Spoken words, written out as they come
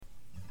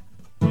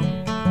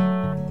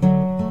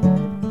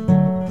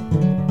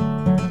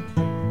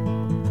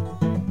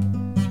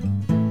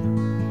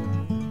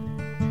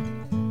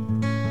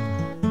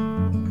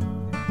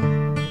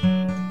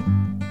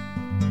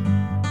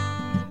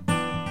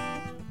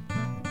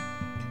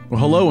Well,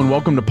 hello and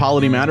welcome to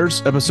Polity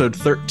Matters, episode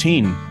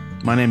 13.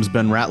 My name is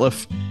Ben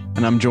Ratliff,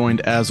 and I'm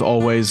joined, as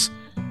always,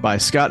 by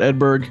Scott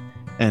Edberg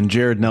and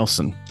Jared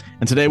Nelson.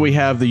 And today we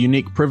have the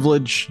unique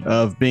privilege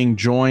of being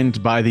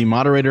joined by the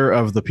moderator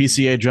of the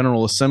PCA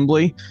General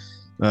Assembly.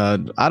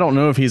 I don't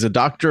know if he's a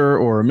doctor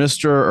or a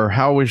mister or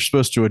how we're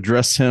supposed to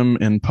address him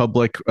in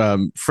public.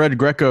 Fred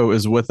Greco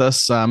is with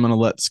us. I'm going to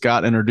let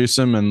Scott introduce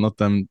him and let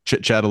them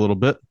chit-chat a little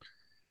bit.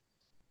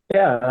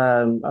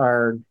 Yeah,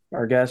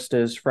 our guest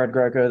is Fred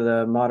Greco,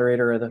 the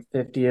moderator of the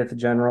 50th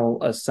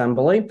General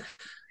Assembly.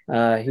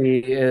 He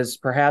is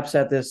perhaps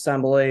at this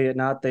assembly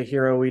not the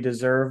hero we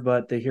deserve,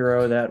 but the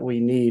hero that we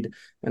need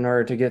in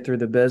order to get through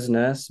the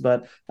business.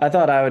 But I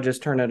thought I would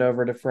just turn it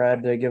over to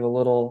Fred to give a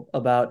little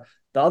about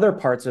the other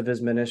parts of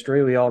his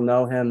ministry. We all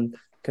know him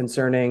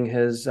concerning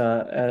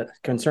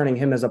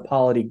him as a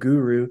polity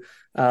guru.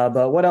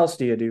 But what else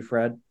do you do,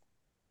 Fred?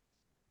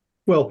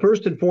 Well,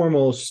 first and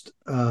foremost,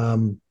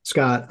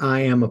 Scott,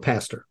 I am a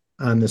pastor.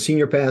 I'm the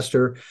senior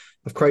pastor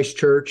of Christ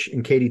Church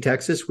in Katy,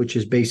 Texas, which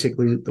is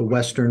basically the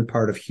western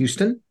part of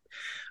Houston.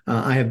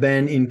 I have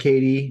been in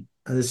Katy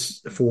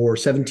for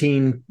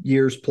 17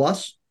 years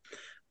plus.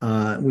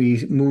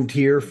 We moved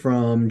here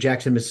from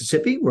Jackson,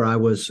 Mississippi, where I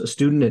was a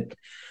student at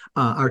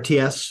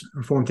RTS,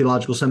 Reformed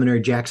Theological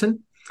Seminary,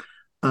 Jackson.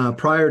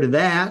 Prior to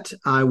that,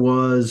 I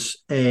was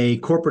a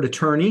corporate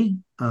attorney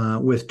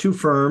with two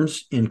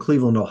firms in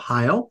Cleveland,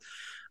 Ohio.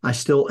 I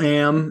still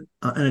am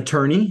an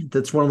attorney.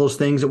 That's one of those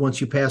things that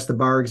once you pass the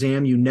bar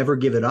exam, you never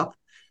give it up.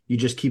 You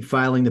just keep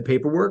filing the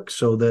paperwork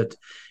so that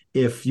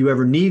if you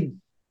ever need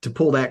to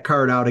pull that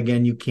card out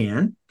again, you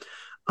can.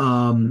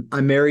 I'm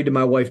married to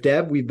my wife,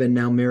 Deb. We've been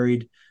now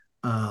married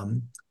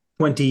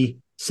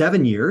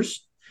 27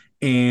 years,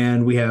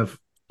 and we have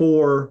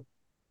 4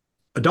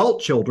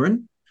 adult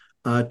children,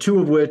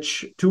 two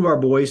of our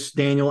boys,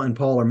 Daniel and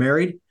Paul, are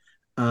married.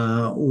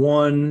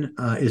 One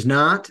is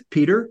not,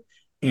 Peter,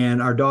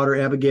 and our daughter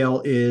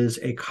Abigail is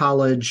a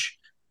college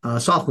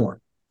sophomore.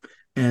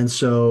 And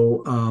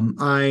so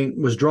I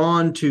was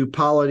drawn to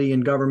polity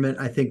and government,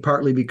 I think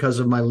partly because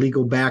of my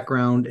legal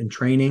background and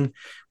training,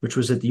 which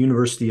was at the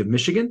University of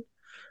Michigan.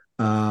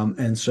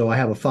 And so I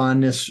have a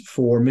fondness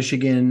for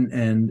Michigan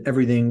and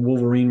everything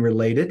Wolverine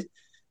related.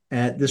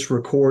 At this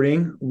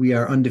recording, we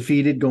are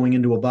undefeated going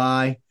into a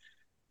bye,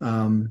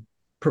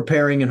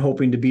 preparing and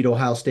hoping to beat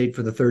Ohio State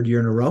for the 3rd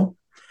year in a row.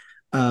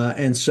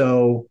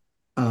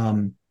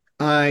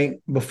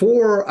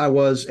 Before I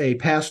was a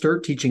pastor,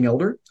 teaching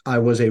elder, I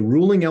was a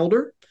ruling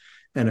elder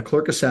and a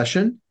clerk of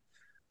session.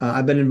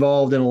 I've been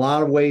involved in a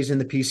lot of ways in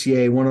the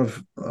PCA. One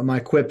of my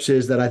quips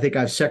is that I think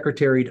I've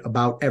secretaried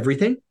about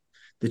everything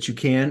that you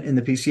can in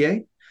the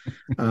PCA.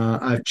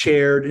 I've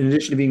chaired, in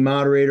addition to being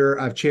moderator,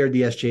 I've chaired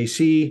the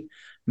SJC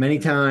many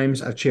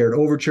times. I've chaired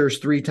overtures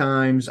 3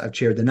 times. I've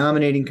chaired the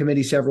nominating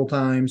committee several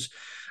times.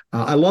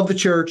 I love the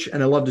church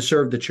and I love to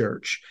serve the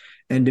church.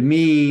 And to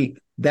me,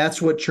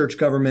 that's what church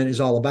government is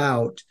all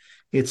about.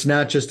 It's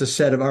not just a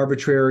set of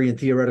arbitrary and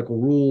theoretical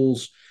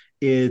rules.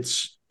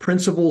 It's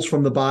principles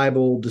from the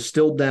Bible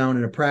distilled down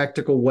in a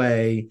practical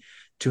way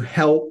to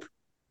help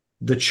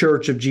the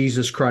church of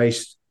Jesus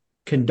Christ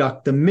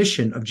conduct the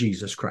mission of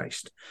Jesus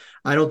Christ.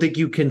 I don't think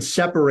you can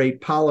separate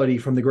polity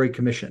from the Great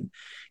Commission.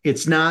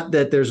 It's not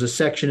that there's a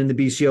section in the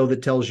BCO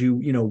that tells you,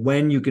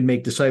 when you can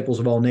make disciples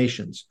of all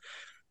nations.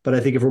 But I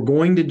think if we're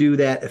going to do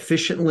that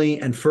efficiently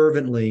and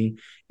fervently,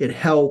 it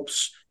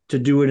helps to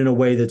do it in a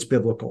way that's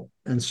biblical.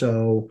 And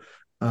so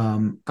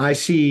I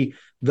see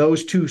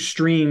those 2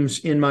 streams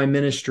in my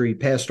ministry,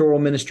 pastoral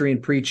ministry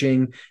and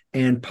preaching,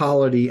 and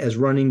polity, as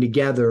running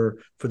together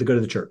for the good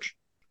of the church.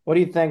 What do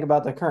you think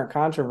about the current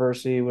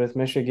controversy with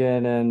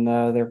Michigan and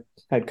their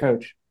head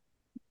coach?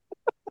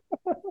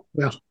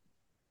 Well,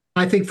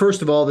 I think,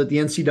 first of all, that the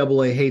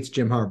NCAA hates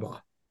Jim Harbaugh.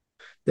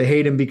 They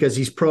hate him because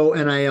he's pro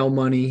NIL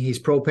money. He's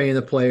pro paying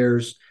the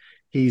players.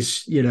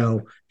 He's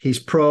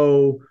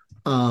pro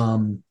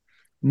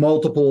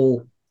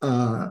multiple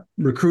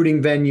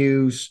recruiting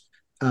venues,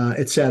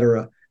 et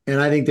cetera.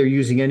 And I think they're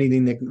using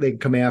anything that they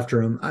come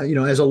after him.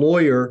 As a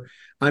lawyer,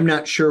 I'm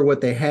not sure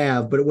what they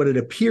have, but what it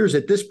appears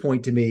at this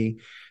point to me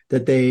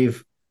that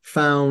they've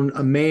found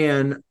a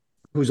man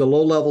who's a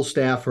low-level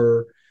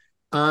staffer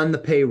on the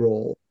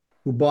payroll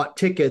who bought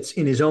tickets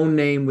in his own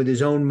name with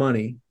his own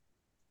money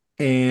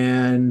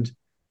and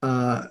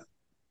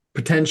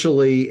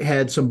potentially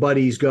had some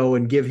buddies go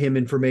and give him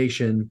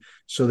information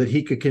so that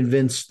he could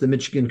convince the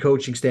Michigan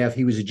coaching staff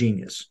he was a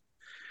genius.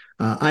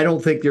 I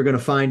don't think they're going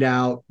to find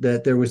out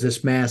that there was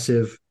this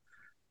massive,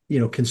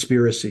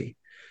 conspiracy.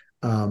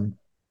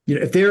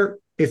 If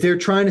they're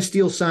trying to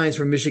steal signs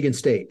from Michigan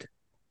State,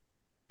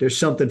 there's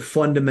something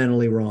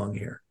fundamentally wrong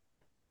here,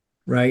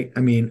 right?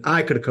 I mean,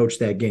 I could have coached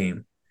that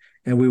game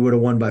and we would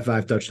have won by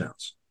 5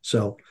 touchdowns.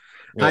 So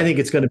yeah. I think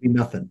it's going to be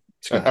nothing.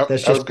 I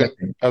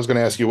was going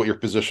to ask you what your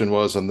position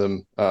was on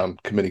them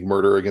committing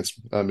murder against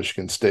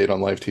Michigan State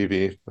on live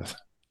TV.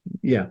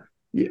 Yeah.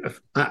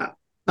 I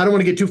don't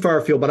want to get too far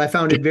afield, but I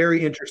found it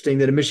very interesting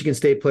that a Michigan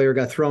State player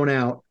got thrown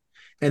out,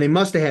 and they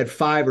must have had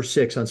 5 or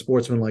 6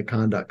 unsportsmanlike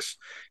conducts.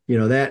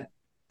 That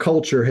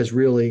culture has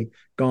really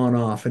gone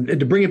off. And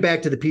to bring it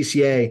back to the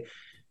PCA,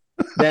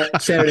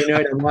 that Saturday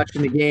night I'm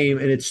watching the game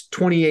and it's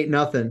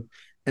 28-0.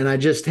 And I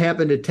just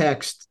happened to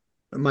text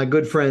my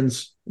good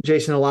friends,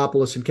 Jason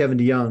Halopoulos and Kevin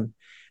DeYoung.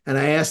 And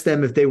I asked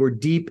them if they were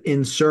deep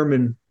in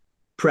sermon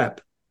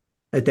prep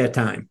at that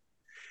time.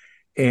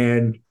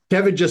 And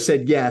Kevin just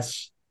said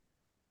yes.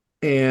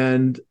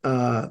 And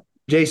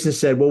Jason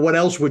said, well, what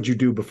else would you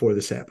do before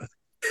the Sabbath?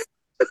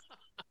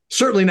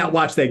 Certainly not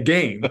watch that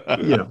game,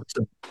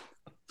 So,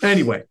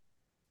 anyway.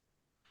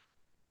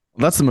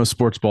 That's the most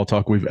sports ball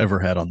talk we've ever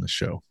had on this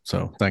show.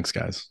 So thanks,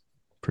 guys.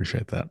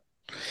 Appreciate that.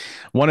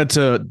 Wanted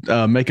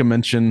to make a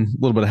mention,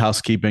 a little bit of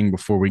housekeeping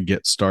before we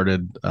get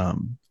started.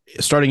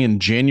 Starting in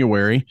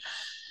January,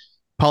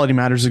 Polity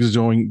Matters is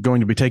going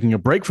to be taking a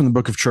break from the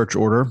Book of Church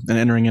Order and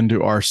entering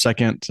into our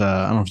second,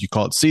 I don't know if you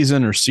call it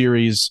season or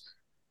series.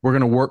 We're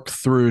going to work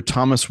through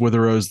Thomas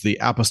Witherow's The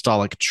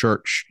Apostolic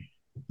Church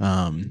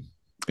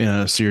in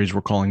a series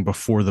we're calling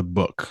Before the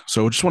Book.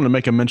 So I just want to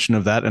make a mention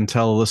of that and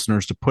tell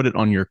listeners to put it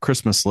on your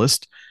Christmas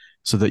list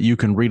so that you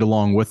can read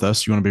along with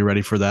us. You want to be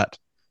ready for that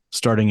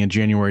starting in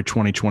January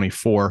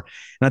 2024.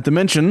 And at the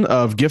mention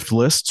of gift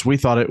lists, we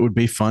thought it would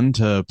be fun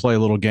to play a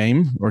little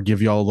game or give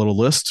y'all a little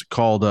list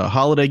called a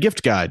Holiday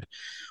Gift Guide.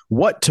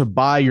 What to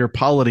buy your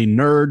polity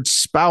nerd,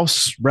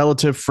 spouse,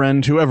 relative,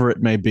 friend, whoever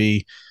it may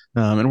be.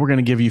 And we're going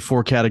to give you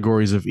 4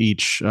 categories of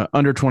each,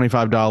 under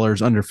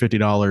 $25, under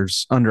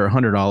 $50, under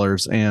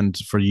 $100, and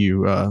for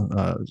you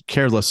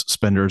careless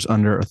spenders,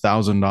 under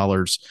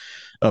 $1,000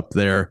 up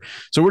there.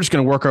 So we're just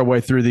going to work our way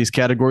through these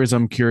categories.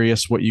 I'm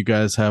curious what you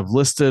guys have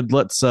listed.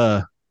 Let's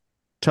tell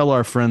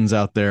our friends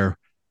out there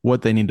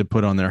what they need to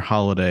put on their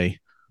holiday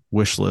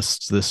wish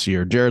lists this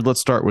year. Jared,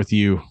 let's start with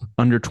you.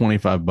 Under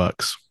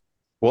 $25.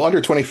 Well,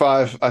 under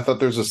 25, I thought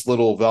there's this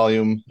little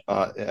volume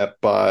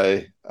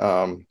by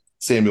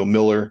Samuel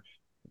Miller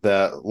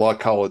that Law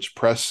College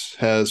Press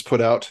has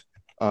put out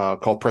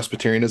called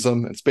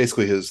Presbyterianism. It's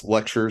basically his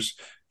lectures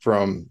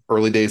from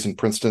early days in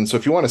Princeton. So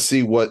if you want to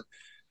see what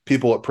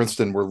people at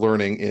Princeton were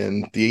learning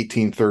in the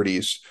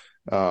 1830s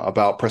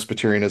about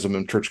Presbyterianism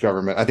and church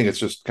government, I think it's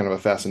just kind of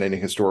a fascinating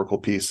historical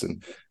piece.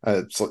 And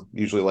it's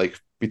usually like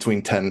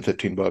between 10 and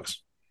 $15.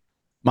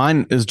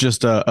 Mine is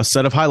just a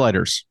set of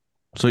highlighters.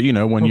 So,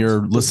 when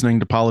you're listening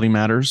to Polity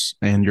Matters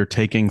and you're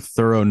taking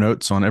thorough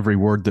notes on every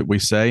word that we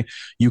say,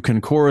 you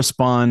can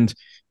correspond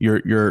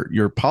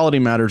your Polity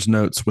Matters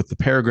notes with the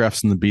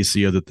paragraphs in the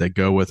BCO that they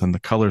go with, and the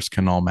colors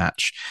can all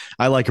match.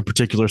 I like a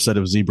particular set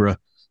of zebra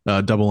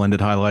double-ended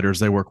highlighters.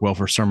 They work well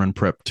for sermon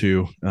prep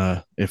too,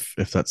 if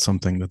that's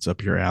something that's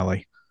up your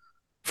alley.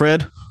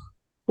 Fred?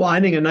 Well,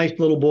 I think a nice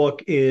little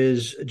book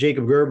is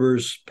Jacob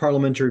Gerber's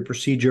Parliamentary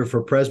Procedure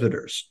for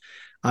Presbyters.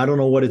 I don't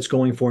know what it's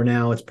going for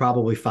now. It's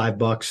probably $5,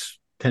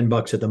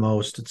 $10 at the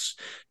most. It's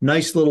a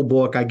nice little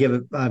book. I've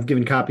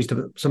given copies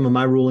to some of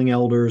my ruling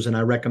elders, and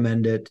I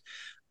recommend it.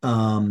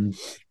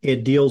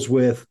 It deals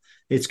with,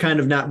 it's kind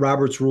of not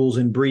Robert's Rules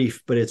in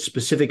brief, but it's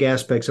specific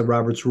aspects of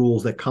Robert's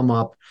Rules that come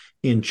up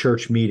in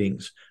church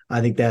meetings.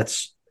 I think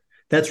that's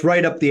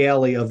right up the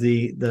alley of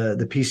the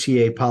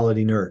PCA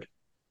polity nerd.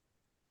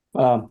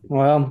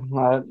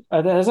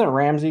 Isn't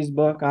Ramsey's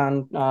book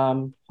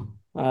on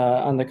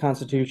the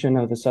Constitution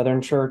of the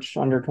Southern Church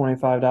under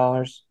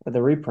 $25?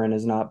 The reprint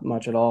is not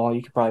much at all.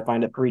 You could probably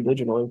find it free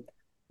digitally.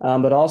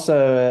 But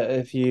also,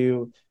 if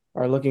you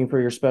are looking for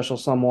your special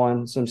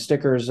someone, some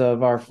stickers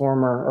of our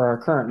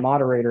current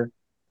moderator,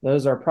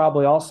 those are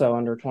probably also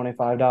under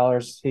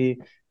 $25.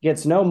 He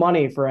gets no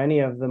money for any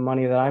of the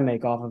money that I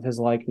make off of his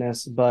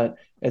likeness, but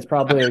it's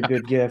probably a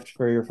good gift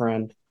for your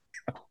friend.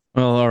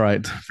 Well, all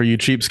right. For you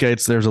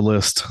cheapskates, there's a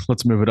list.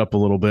 Let's move it up a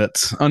little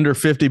bit. Under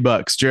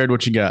 $50. Jared,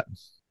 what you got?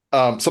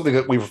 Something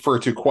that we refer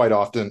to quite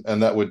often,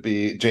 and that would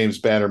be James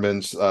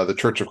Bannerman's The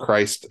Church of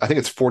Christ. I think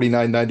it's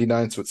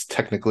 $49.99, so it's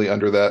technically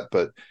under that,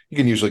 but you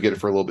can usually get it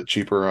for a little bit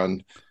cheaper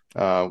on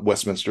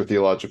Westminster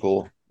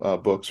Theological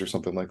books or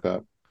something like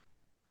that.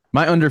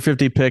 My under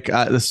 50 pick,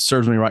 this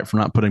serves me right for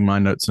not putting my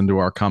notes into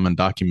our common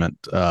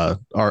document.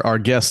 Our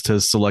guest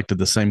has selected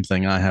the same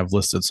thing I have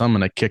listed, so I'm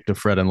going to kick to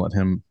Fred and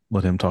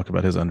let him talk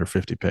about his under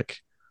 50 pick.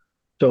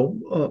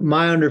 So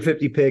my under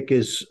 50 pick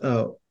is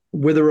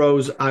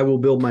Witherow's I Will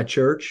Build My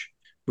Church,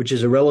 which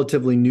is a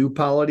relatively new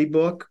polity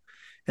book.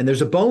 And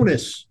there's a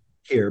bonus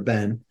here,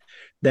 Ben,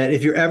 that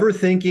if you're ever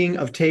thinking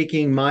of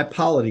taking my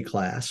polity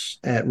class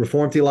at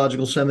Reformed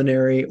Theological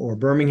Seminary or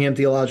Birmingham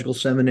Theological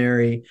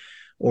Seminary,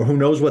 or who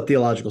knows what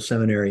theological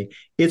seminary,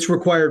 it's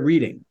required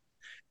reading.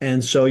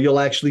 And so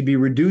you'll actually be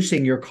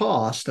reducing your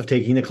cost of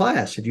taking the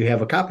class if you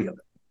have a copy of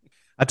it.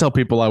 I tell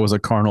people I was a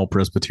carnal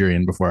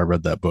Presbyterian before I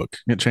read that book.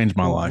 It changed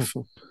my life.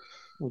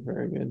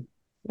 Very good.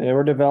 Yeah,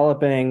 we're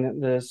developing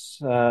this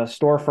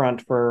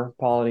storefront for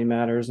Polity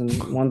Matters,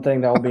 and one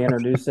thing that we'll be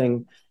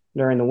introducing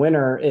during the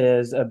winter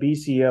is a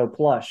BCO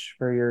plush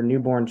for your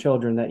newborn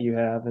children that you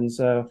have. And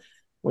so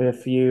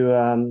if you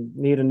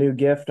need a new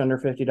gift under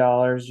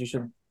 $50, you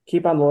should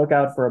keep on the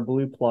lookout for a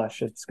blue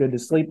plush. It's good to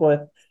sleep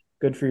with,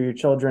 good for your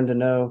children to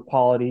know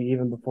polity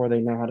even before they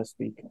know how to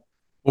speak.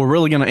 We're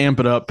really going to amp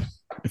it up.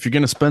 If you're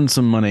going to spend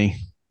some money,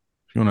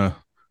 if you want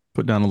to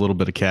put down a little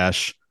bit of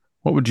cash,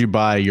 what would you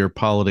buy your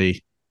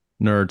polity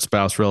nerd,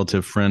 spouse,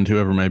 relative, friend,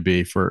 whoever may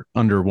be, for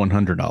under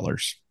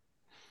 $100?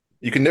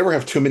 You can never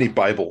have too many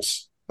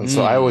Bibles. And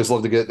so I always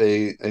love to get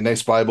a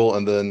nice Bible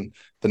and then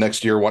the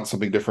next year want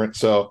something different.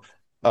 So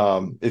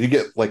if you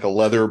get like a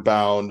leather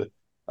bound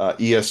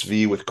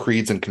ESV with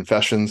creeds and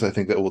confessions, I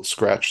think that will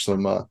scratch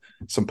some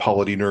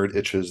polity nerd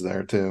itches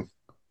there too.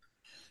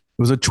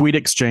 It was a tweet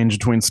exchange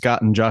between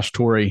Scott and Josh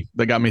Torrey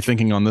that got me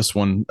thinking on this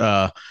one.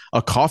 A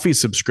coffee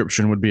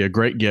subscription would be a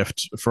great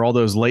gift for all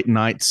those late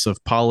nights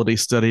of polity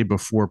study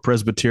before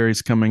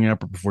Presbytery's coming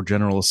up or before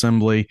General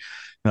Assembly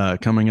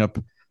coming up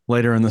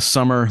later in the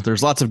summer.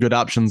 There's lots of good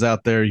options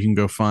out there. You can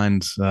go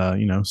find,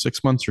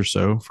 6 months or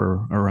so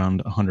for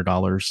around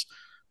 $100.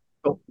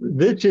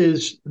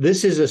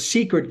 This is a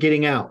secret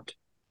getting out.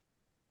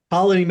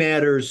 Polity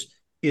Matters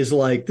is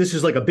like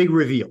a big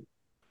reveal.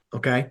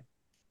 Okay.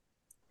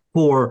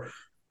 For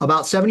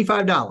about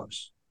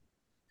 $75,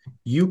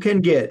 you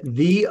can get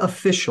the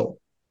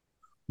official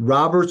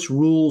Robert's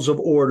Rules of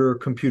Order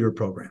computer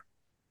program.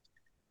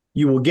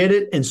 You will get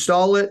it,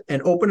 install it,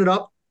 and open it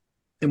up.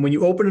 And when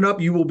you open it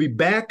up, you will be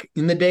back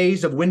in the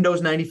days of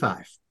Windows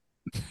 95.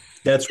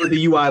 That's what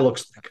the UI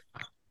looks like.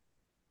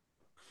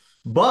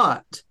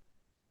 But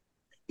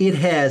it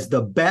has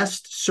the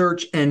best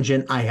search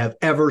engine I have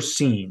ever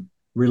seen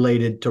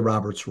related to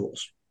Robert's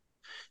Rules.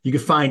 You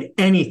can find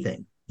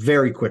anything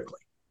very quickly.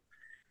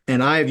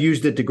 And I have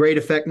used it to great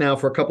effect now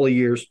for a couple of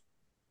years.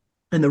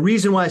 And the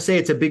reason why I say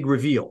it's a big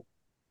reveal,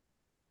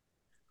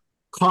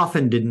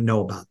 Coffin didn't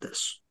know about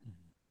this.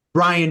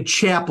 Brian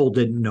Chappell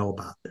didn't know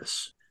about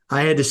this.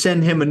 I had to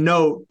send him a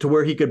note to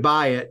where he could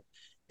buy it.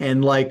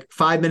 And like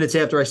 5 minutes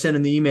after I sent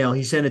him the email,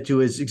 he sent it to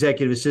his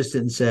executive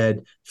assistant and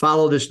said,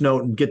 follow this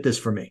note and get this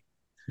for me.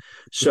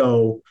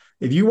 So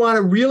if you want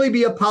to really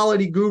be a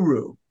polity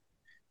guru,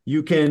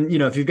 you can,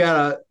 if you've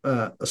got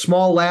a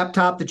small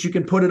laptop that you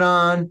can put it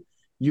on,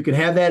 you can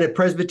have that at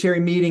Presbytery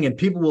meeting and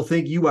people will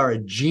think you are a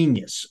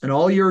genius. And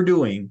all you're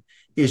doing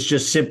is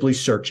just simply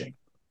searching.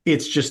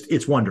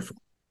 It's wonderful.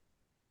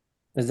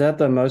 Is that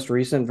the most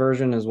recent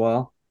version as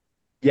well?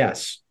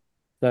 Yes.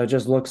 So it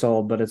just looks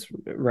old, but it's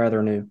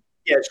rather new.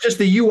 Yeah, it's just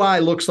the UI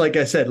looks, like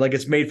I said, like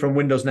it's made from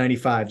Windows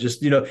 95.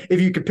 Just,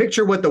 if you could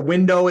picture what the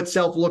window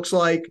itself looks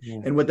like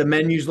and what the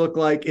menus look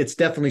like, it's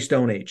definitely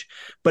Stone Age.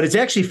 But it's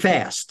actually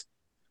fast.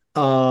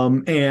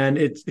 And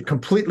it's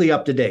completely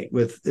up to date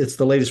it's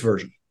the latest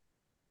version.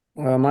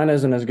 Mine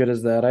isn't as good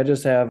as that. I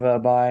just have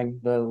buying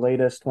the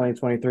latest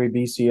 2023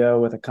 BCO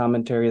with a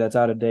commentary that's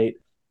out of date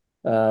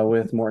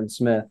with Morton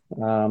Smith.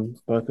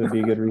 Both would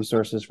be good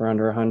resources for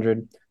under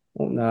 100.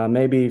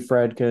 Maybe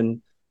Fred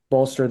can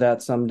bolster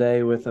that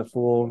someday with a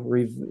full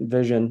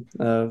revision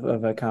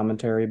of a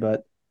commentary,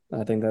 but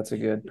I think that's a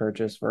good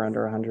purchase for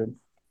under 100.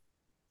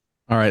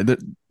 All right.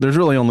 There's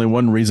really only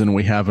one reason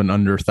we have an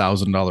under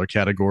 $1,000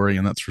 category,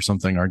 and that's for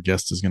something our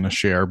guest is going to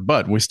share.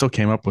 But we still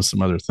came up with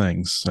some other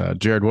things.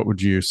 Jared, what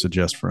would you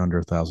suggest for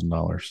under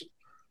 $1,000?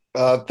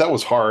 That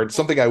was hard.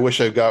 Something I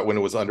wish I got when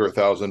it was under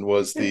 1,000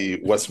 was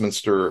the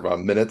Westminster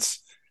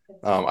minutes.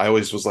 I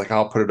always was like,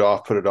 I'll put it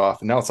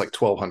off. And now it's like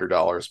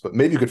 $1,200, but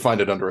maybe you could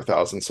find it under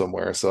 1,000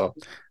 somewhere. So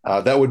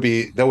that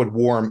would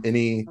warm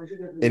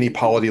any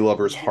polity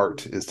lover's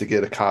heart, is to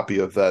get a copy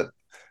of that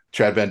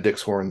Chad Van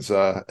Dixhorn's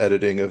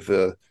editing of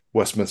the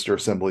Westminster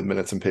Assembly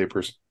minutes and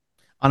papers.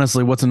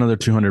 Honestly, what's another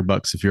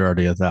 $200 if you're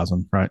already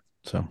 1,000, right?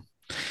 So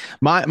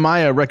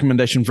my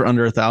recommendation for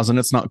under 1,000,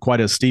 it's not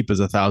quite as steep as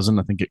 1,000.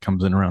 I think it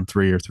comes in around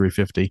 $300 or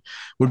 $350.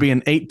 Would be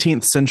an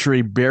 18th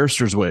century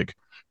barrister's wig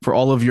for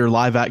all of your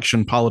live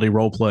action polity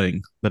role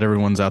playing that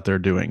everyone's out there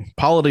doing.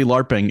 Polity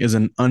LARPing is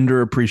an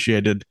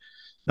underappreciated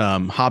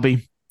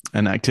hobby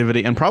and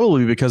activity, and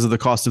probably because of the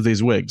cost of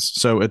these wigs.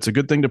 So it's a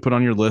good thing to put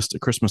on your list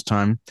at Christmas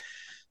time.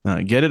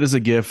 Get it as a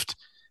gift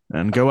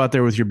and go out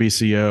there with your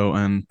BCO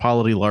and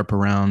polity LARP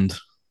around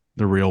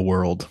the real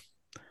world.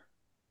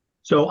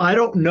 So I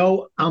don't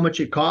know how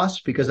much it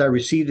costs because I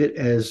received it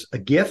as a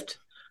gift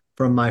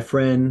from my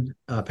friend,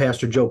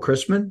 Pastor Joe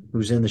Chrisman,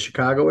 who's in the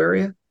Chicago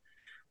area.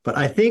 But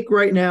I think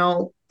right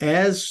now,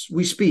 as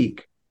we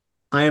speak,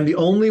 I am the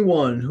only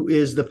one who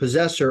is the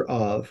possessor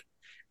of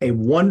a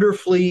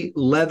wonderfully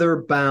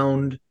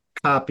leather-bound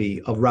copy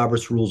of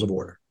Robert's Rules of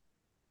Order.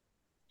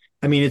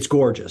 I mean, it's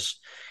gorgeous.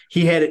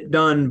 He had it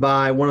done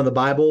by one of the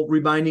Bible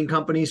rebinding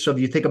companies. So if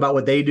you think about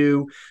what they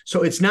do,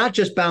 so it's not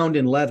just bound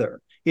in leather.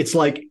 It's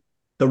like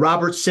the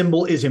Robert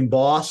symbol is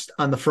embossed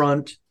on the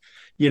front.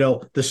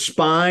 The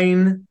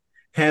spine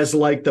has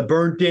like the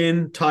burnt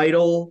in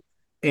title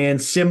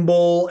and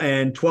symbol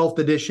and 12th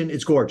edition.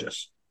 It's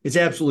gorgeous. It's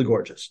absolutely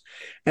gorgeous.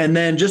 And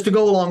then just to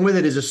go along with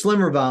it is a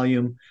slimmer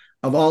volume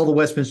of all the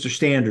Westminster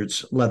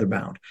Standards leather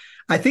bound.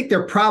 I think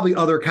there are probably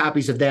other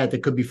copies of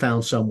that could be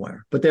found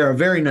somewhere, but they're a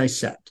very nice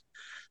set.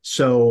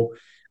 So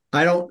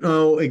I don't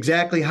know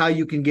exactly how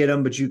you can get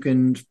them, but you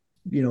can,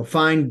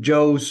 find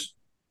Joe's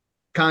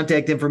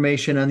contact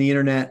information on the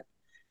internet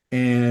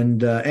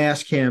and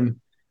ask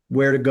him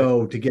where to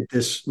go to get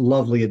this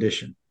lovely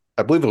edition.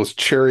 I believe it was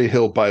Cherry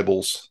Hill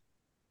Bibles.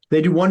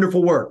 They do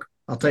wonderful work.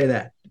 I'll tell you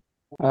that.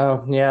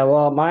 Oh, yeah.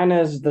 Well, mine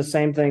is the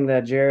same thing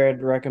that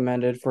Jared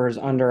recommended for his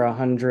under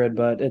 100,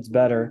 but it's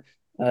better.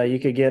 You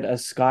could get a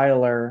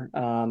Schuyler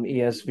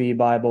ESV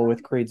Bible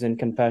with creeds and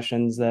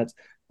confessions that's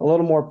a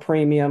little more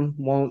premium.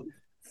 Won't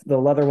The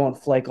leather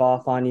won't flake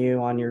off on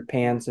you on your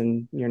pants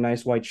and your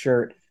nice white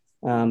shirt,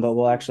 but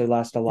will actually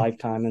last a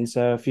lifetime. And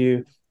so, if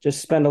you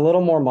just spend a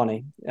little more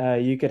money,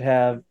 you could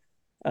have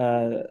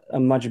a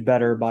much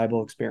better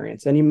Bible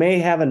experience, and you may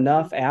have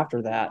enough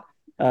after that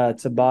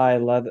to buy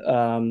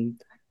leather.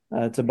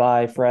 To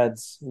buy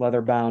Fred's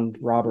leather bound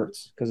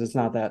Roberts because it's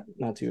not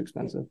too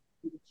expensive.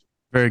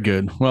 Very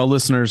good. Well,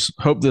 listeners,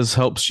 hope this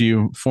helps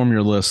you form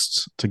your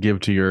lists to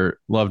give to your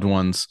loved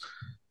ones.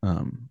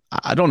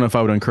 I don't know if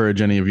I would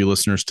encourage any of you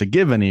listeners to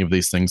give any of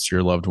these things to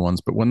your loved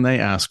ones, but when they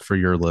ask for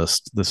your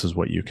list, this is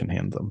what you can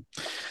hand them.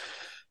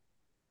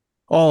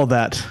 All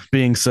that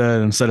being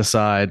said and set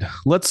aside,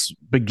 let's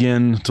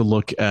begin to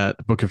look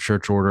at Book of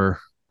Church Order,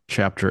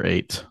 Chapter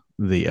 8,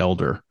 the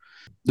Elder.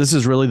 This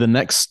is really the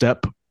next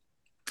step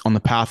on the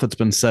path that's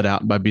been set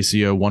out by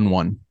BCO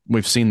 1.1.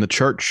 We've seen the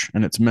church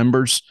and its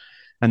members,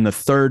 and the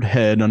third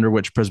head under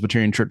which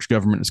Presbyterian church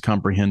government is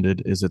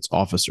comprehended is its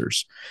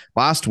officers.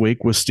 Last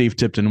week with Steve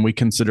Tipton, we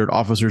considered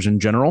officers in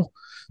general.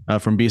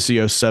 From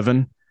BCO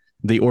 7,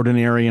 the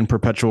ordinary and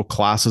perpetual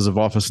classes of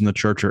office in the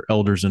church are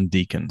elders and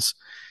deacons.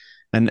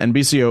 And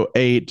BCO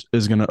 8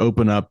 is going to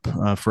open up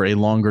for a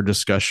longer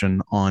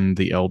discussion on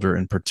the elder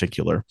in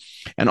particular.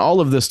 And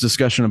all of this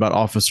discussion about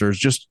officers,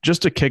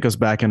 just to kick us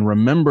back and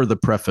remember the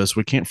preface,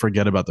 we can't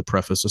forget about the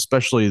preface,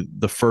 especially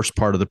the first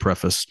part of the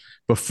preface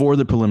before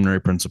the preliminary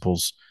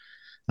principles.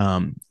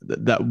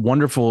 That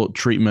wonderful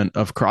treatment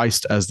of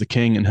Christ as the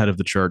king and head of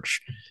the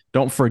church.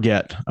 Don't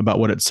forget about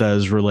what it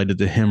says related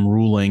to him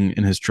ruling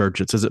in his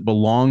church. It says it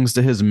belongs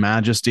to his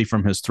majesty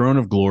from his throne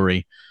of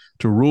glory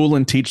to rule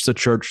and teach the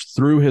church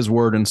through his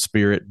word and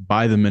spirit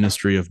by the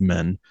ministry of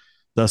men,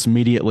 thus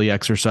immediately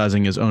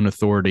exercising his own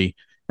authority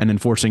and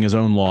enforcing his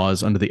own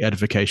laws under the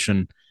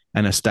edification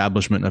and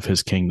establishment of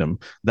his kingdom.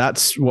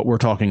 That's what we're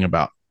talking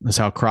about, is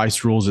how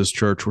Christ rules his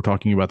church. We're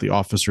talking about the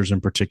officers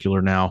in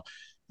particular now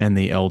and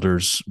the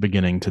elders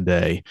beginning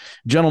today.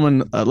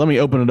 Gentlemen, let me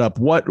open it up.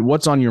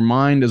 What's on your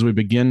mind as we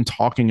begin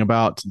talking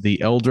about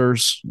the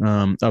elders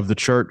of the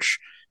church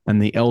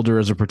and the elder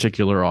as a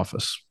particular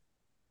office?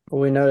 What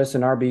we notice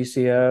in our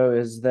BCO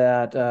is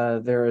that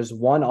there is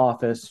one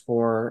office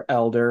for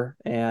elder,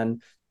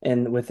 and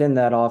within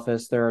that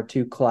office, there are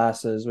two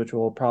classes, which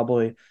we'll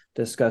probably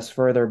discuss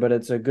further. But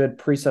it's a good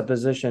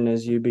presupposition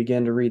as you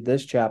begin to read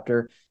this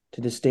chapter to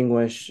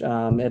distinguish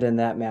it in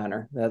that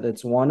manner, that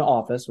it's one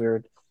office.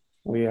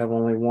 We have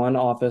only one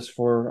office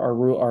for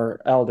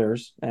our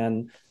elders,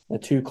 and the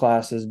two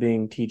classes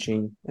being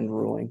teaching and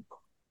ruling.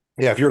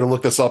 Yeah, if you were to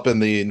look this up in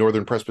the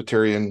Northern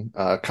Presbyterian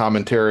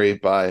commentary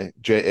by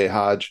J.A.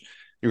 Hodge,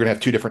 you're going to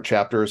have two different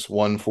chapters,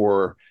 one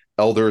for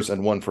elders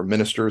and one for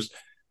ministers,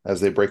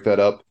 as they break that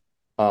up.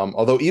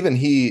 Although even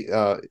he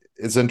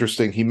is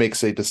interesting, he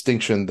makes a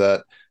distinction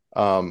that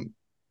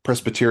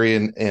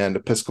Presbyterian and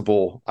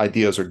Episcopal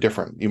ideas are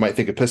different. You might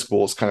think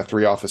Episcopal is kind of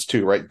three office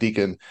too, right?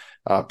 Deacon,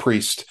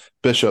 priest,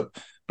 bishop.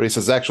 But he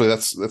says actually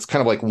that's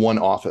kind of like one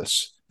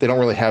office. They don't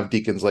really have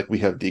deacons like we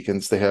have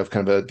deacons. They have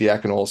kind of a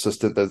diaconal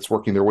assistant that's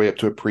working their way up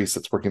to a priest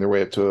that's working their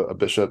way up to a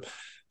bishop.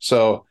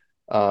 So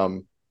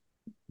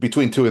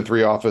between two and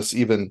three office,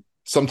 even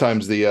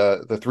sometimes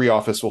the three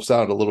office will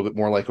sound a little bit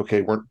more like,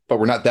 okay,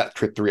 we're not that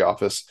three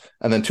office.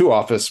 And then two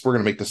office, we're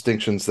going to make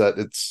distinctions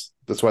that's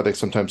why they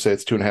sometimes say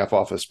it's 2.5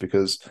 office,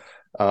 because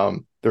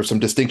there's some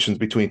distinctions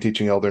between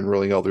teaching elder and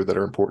ruling elder that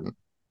are important.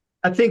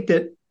 I think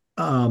that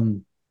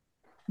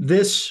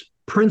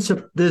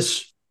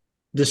this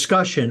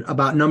discussion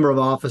about number of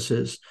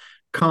offices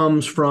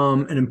comes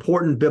from an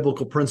important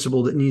biblical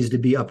principle that needs to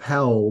be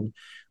upheld,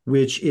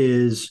 which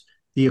is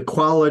the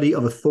equality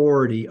of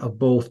authority of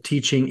both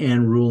teaching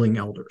and ruling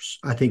elders.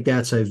 I think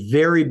that's a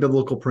very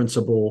biblical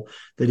principle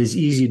that is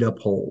easy to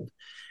uphold.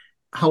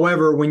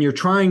 However, when you're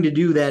trying to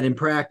do that in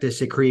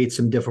practice, it creates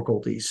some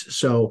difficulties.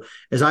 So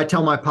as I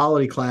tell my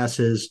polity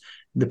classes,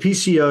 the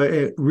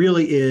PCO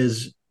really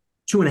is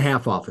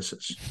 2.5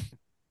 offices.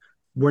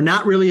 We're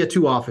not really a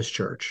 2-office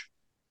church.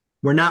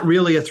 We're not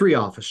really a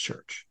 3-office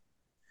church.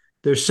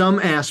 There's some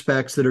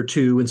aspects that are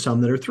 2 and some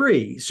that are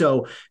 3.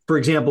 So, for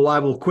example, I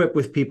will quip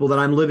with people that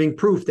I'm living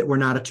proof that we're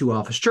not a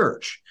 2-office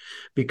church,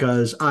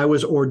 because I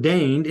was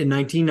ordained in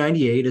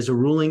 1998 as a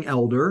ruling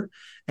elder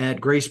at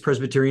Grace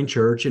Presbyterian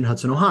Church in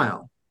Hudson,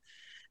 Ohio.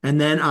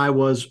 And then I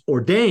was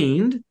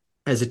ordained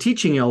as a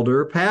teaching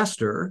elder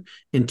pastor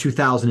in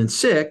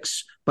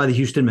 2006 by the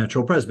Houston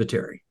Metro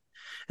Presbytery.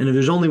 And if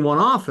there's only one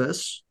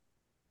office,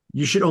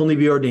 you should only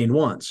be ordained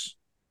once.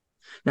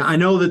 Now, I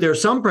know that there are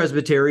some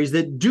presbyteries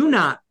that do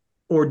not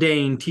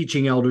ordain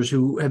teaching elders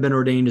who have been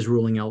ordained as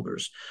ruling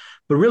elders,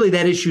 but really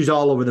that issue's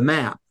all over the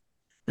map.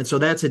 And so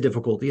that's a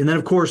difficulty. And then,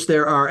 of course,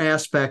 there are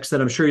aspects that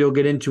I'm sure you'll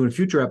get into in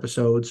future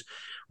episodes.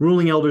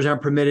 Ruling elders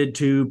aren't permitted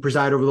to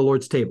preside over the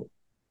Lord's table.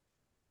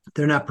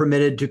 They're not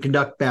permitted to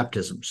conduct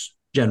baptisms,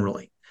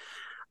 generally.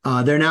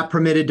 They're not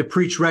permitted to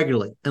preach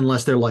regularly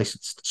unless they're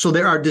licensed. So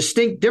there are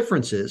distinct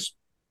differences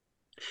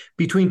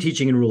between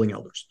teaching and ruling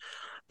elders.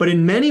 But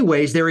in many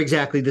ways, they're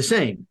exactly the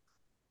same.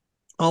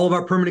 All of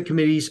our permanent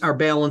committees are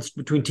balanced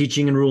between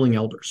teaching and ruling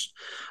elders.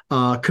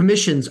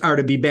 Commissions are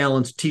to be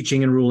balanced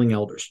teaching and ruling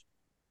elders.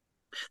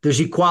 There's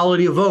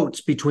equality of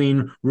votes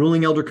between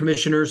ruling elder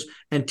commissioners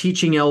and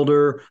teaching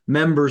elder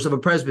members of a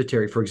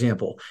presbytery, for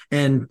example,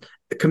 and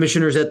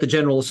commissioners at the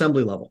General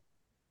Assembly level.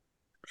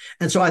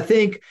 And so I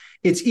think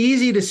it's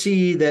easy to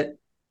see that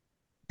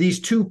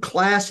these two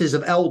classes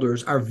of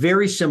elders are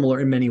very similar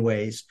in many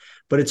ways,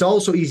 but it's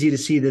also easy to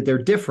see that they're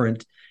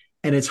different,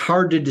 and it's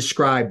hard to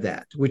describe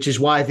that, which is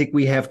why I think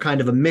we have kind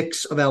of a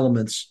mix of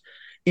elements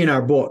in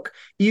our book.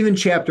 Even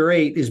chapter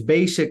 8 is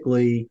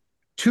basically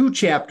 2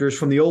 chapters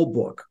from the old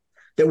book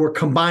that were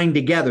combined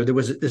together. There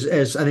was,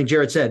 as I think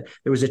Jared said,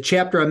 there was a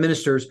chapter on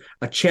ministers,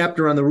 a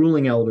chapter on the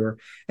ruling elder,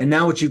 and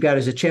now what you've got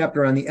is a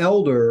chapter on the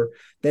elder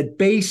that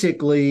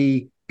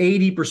basically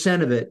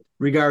 80% of it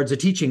regards a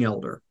teaching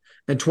elder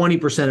and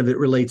 20% of it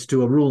relates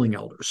to a ruling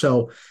elder.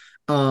 So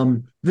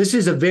this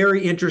is a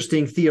very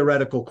interesting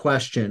theoretical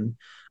question.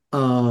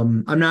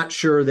 I'm not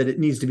sure that it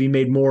needs to be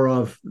made more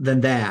of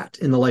than that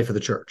in the life of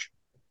the church.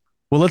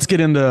 Well, let's get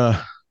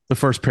into the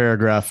first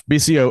paragraph.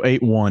 BCO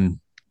 8:1.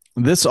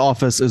 This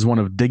office is one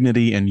of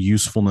dignity and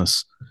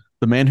usefulness.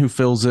 The man who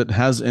fills it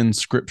has in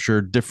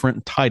Scripture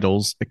different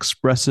titles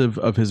expressive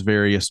of his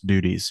various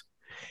duties.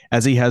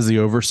 As he has the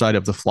oversight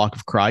of the flock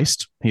of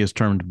Christ, he is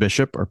termed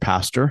bishop or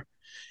pastor.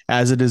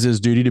 As it is his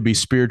duty to be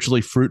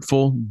spiritually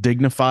fruitful,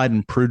 dignified,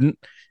 and prudent,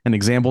 an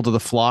example to the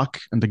flock,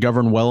 and to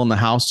govern well in the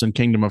house and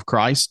kingdom of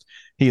Christ,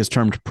 he is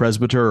termed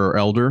presbyter or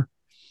elder.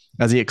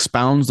 As he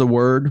expounds the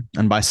word,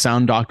 and by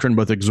sound doctrine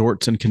both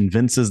exhorts and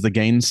convinces the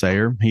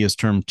gainsayer, he is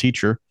termed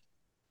teacher.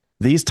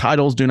 These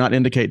titles do not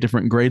indicate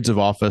different grades of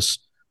office,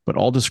 but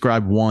all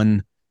describe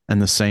one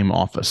and the same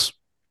office.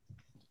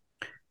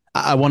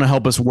 I want to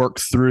help us work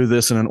through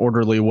this in an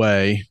orderly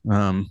way.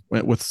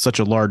 With such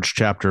a large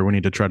chapter, we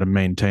need to try to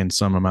maintain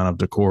some amount of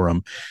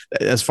decorum.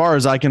 As far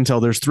as I can tell,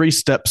 there's 3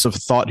 steps of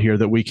thought here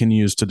that we can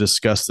use to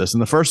discuss this.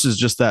 And the first is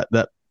just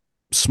that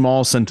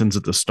small sentence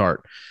at the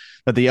start,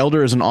 that the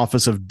elder is an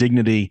office of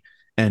dignity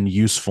and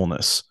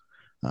usefulness.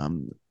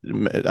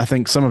 I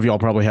think some of y'all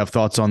probably have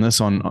thoughts on this,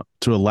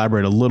 to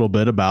elaborate a little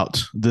bit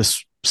about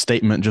this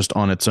statement just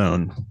on its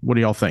own. What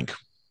do y'all think?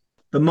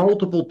 The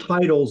multiple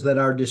titles that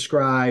are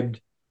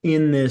described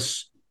in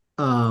this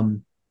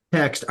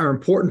text are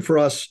important for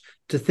us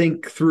to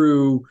think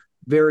through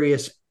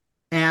various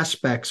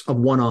aspects of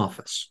one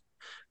office.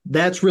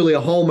 That's really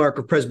a hallmark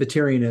of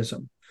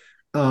Presbyterianism.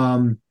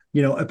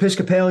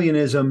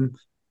 Episcopalianism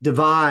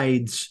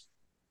divides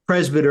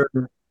presbyter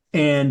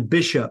and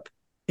bishop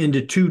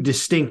into 2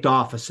 distinct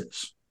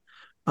offices,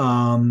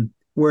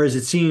 whereas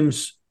it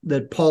seems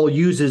that Paul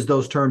uses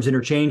those terms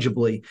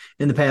interchangeably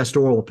in the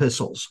pastoral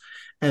epistles.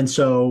 And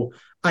so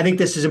I think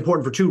this is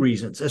important for 2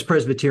 reasons. As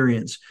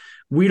Presbyterians,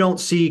 we don't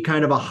see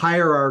kind of a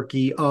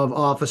hierarchy of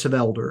office of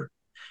elder.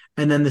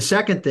 And then the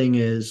second thing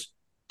is,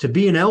 to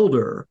be an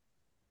elder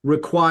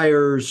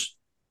requires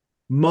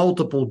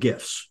multiple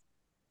gifts.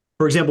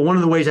 For example, one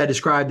of the ways I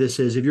describe this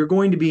is, if you're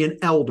going to be an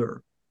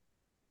elder,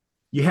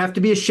 you have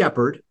to be a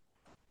shepherd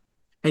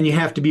and you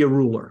have to be a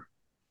ruler.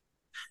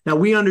 Now,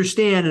 we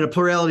understand in a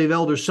plurality of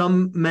elders,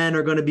 some men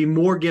are going to be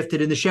more gifted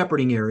in the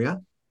shepherding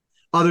area.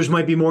 Others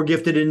might be more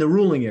gifted in the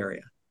ruling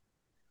area.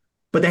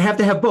 But they have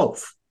to have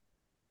both.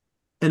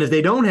 And if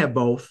they don't have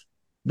both,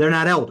 they're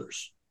not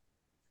elders.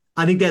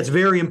 I think that's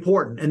very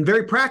important and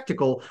very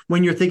practical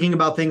when you're thinking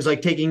about things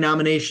like taking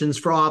nominations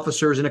for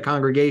officers in a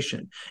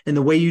congregation and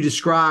the way you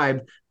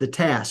describe the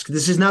task.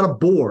 This is not a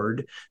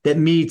board that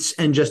meets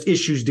and just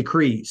issues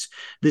decrees.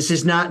 This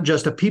is not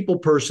just a people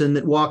person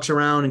that walks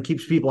around and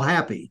keeps people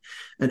happy.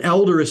 An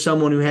elder is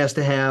someone who has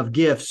to have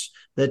gifts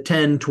that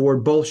tend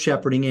toward both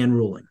shepherding and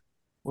ruling.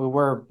 We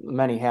wear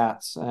many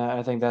hats.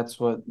 I think that's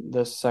what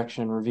this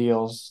section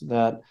reveals,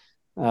 that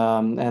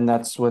and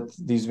that's with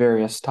these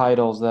various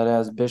titles, that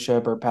as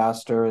bishop or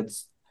pastor,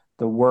 it's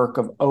the work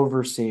of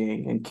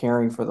overseeing and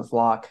caring for the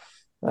flock.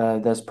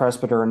 As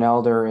presbyter and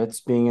elder,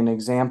 it's being an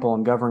example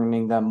and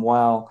governing them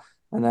well.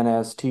 And then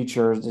as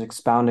teachers,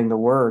 expounding the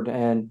word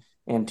and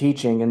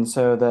teaching. And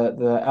so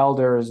the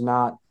elder is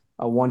not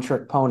a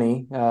one-trick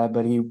pony,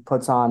 but he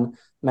puts on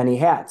many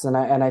hats. And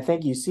I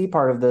think you see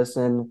part of this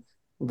in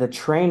the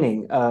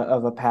training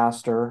of a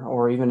pastor,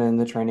 or even in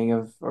the training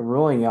of a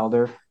ruling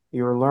elder.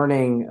 You're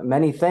learning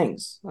many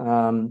things.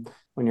 When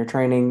you're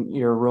training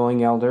your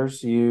ruling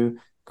elders, you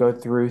go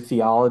through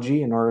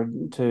theology in order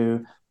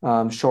to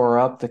shore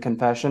up the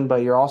confession,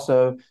 but you're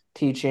also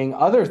teaching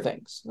other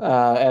things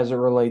as it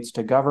relates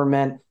to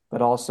government,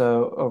 but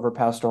also over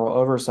pastoral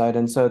oversight.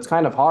 And so it's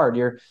kind of hard.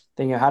 You're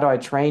thinking, how do I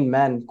train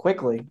men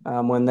quickly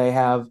when they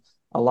have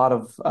a lot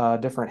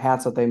of different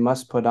hats that they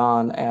must put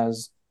on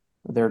as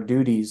their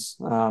duties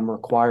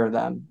require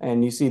them?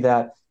 And you see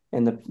that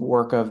in the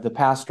work of the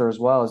pastor as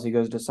well. As he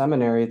goes to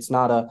seminary, it's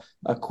not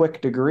a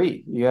quick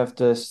degree. You have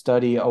to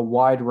study a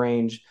wide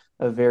range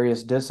of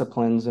various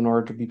disciplines in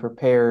order to be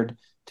prepared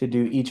to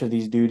do each of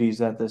these duties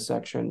that this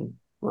section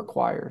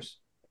requires.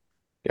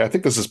 Yeah, I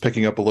think this is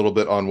picking up a little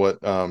bit on what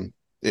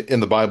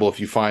in the Bible, if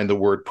you find the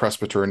word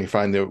presbyter and you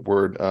find the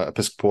word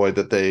episcopoi,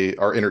 that they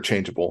are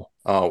interchangeable.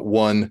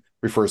 One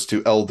refers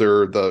to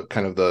elder,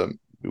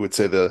 we would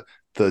say the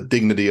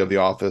dignity of the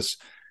office,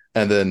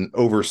 and then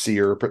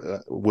overseer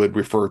would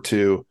refer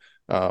to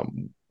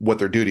what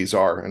their duties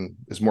are and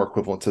is more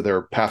equivalent to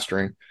their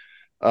pastoring.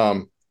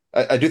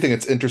 I do think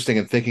it's interesting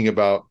in thinking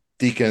about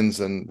deacons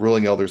and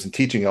ruling elders and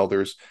teaching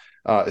elders.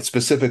 It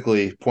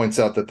specifically points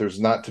out that there's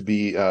not to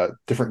be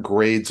different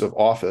grades of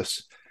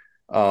office.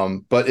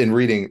 But in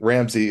reading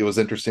Ramsey, it was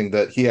interesting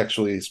that he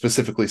actually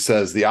specifically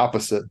says the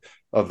opposite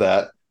of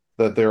that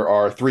there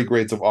are 3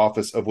 grades of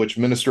office, of which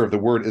minister of the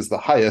word is the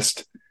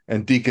highest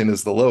and deacon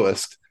is the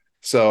lowest.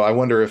 So I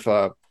wonder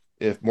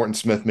if Morton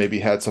Smith maybe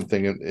had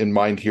something in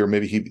mind here.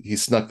 Maybe he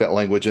snuck that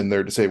language in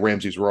there to say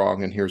Ramsey's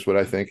wrong, and here's what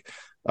I think.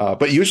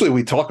 But usually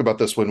we talk about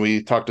this when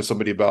we talk to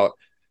somebody about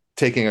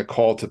taking a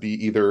call to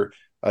be either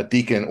a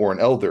deacon or an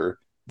elder,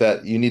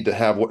 that you need to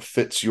have what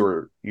fits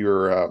your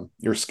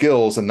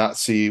skills and not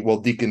see, well,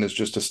 deacon is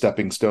just a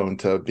stepping stone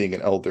to being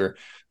an elder.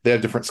 They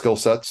have different skill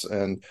sets,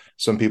 and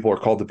some people are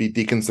called to be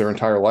deacons their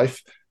entire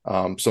life.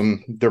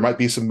 There might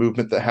be some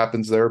movement that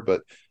happens there,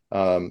 but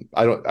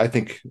I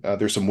think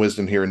there's some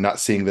wisdom here in not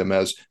seeing them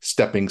as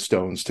stepping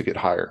stones to get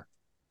higher.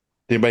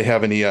 Anybody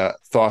have any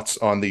thoughts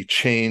on the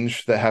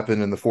change that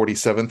happened in the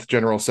 47th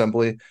General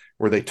Assembly,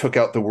 where they took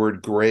out the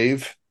word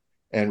grave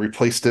and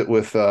replaced it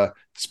with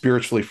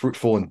spiritually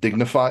fruitful and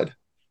dignified?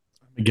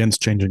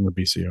 Against changing the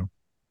BCO.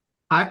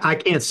 I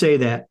can't say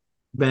that,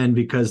 Ben,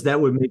 because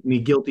that would make me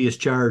guilty as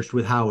charged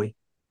with Howie.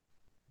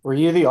 Were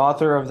you the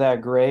author of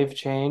that grave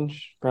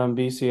change from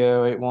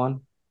BCO 8.1?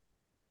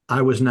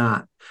 I was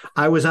not.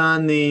 I was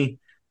on the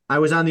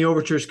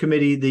Overtures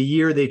Committee the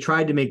year they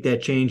tried to make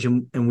that change,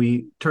 and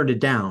we turned it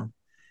down.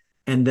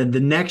 And then the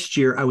next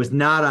year, I was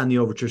not on the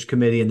Overtures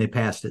Committee, and they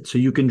passed it. So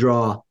you can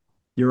draw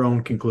your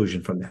own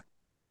conclusion from that.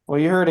 Well,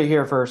 you heard it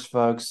here first,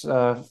 folks.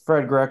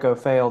 Fred Greco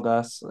failed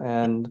us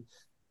and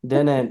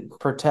didn't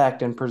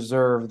protect and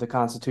preserve the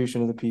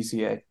Constitution of the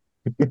PCA.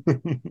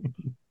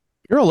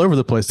 You're all over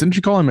the place. Didn't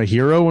you call him a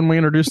hero when we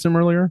introduced him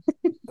earlier?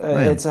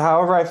 It's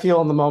however I feel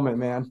in the moment,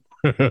 man.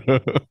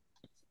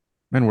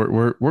 Man,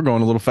 we're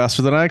going a little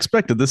faster than I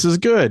expected. This is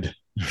good.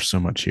 There's so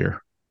much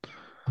here.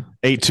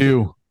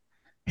 8.2.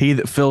 He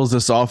that fills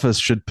this office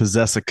should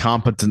possess a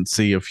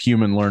competency of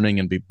human learning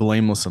and be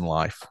blameless in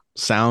life,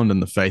 sound in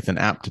the faith, and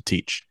apt to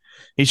teach.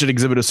 He should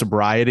exhibit a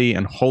sobriety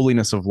and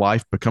holiness of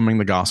life becoming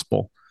the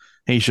gospel.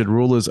 He should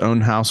rule his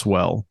own house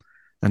well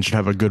and should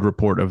have a good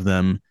report of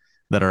them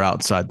that are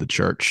outside the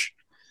church.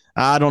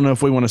 I don't know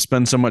if we want to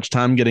spend so much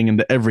time getting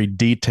into every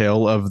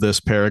detail of this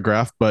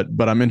paragraph, but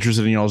I'm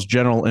interested in y'all's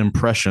general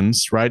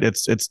impressions, right?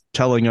 It's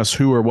telling us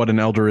who or what an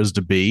elder is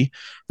to be.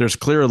 There's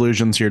clear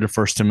allusions here to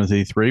 1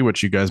 Timothy 3,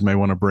 which you guys may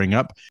want to bring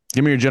up.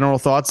 Give me your general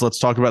thoughts. Let's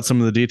talk about some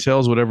of the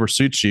details, whatever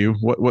suits you.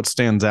 What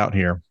stands out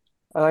here?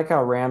 I like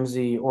how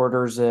Ramsey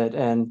orders it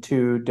in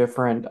 2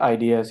 different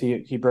ideas.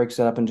 He breaks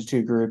it up into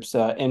 2 groups,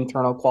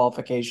 internal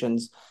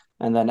qualifications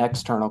and then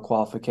external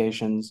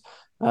qualifications.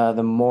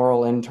 The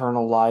moral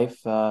internal life,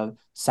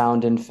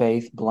 sound in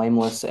faith,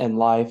 blameless in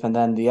life, and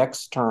then the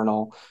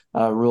external,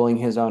 ruling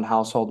his own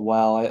household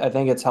well. I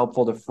think it's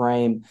helpful to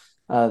frame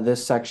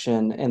this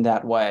section in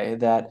that way,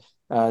 that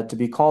to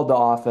be called to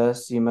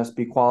office, you must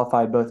be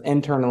qualified both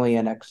internally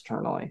and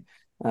externally.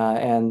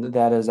 And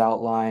that is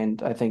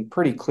outlined, I think,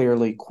 pretty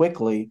clearly,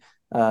 quickly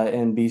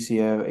in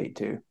BCO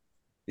 8.2.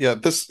 Yeah,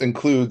 this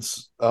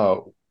includes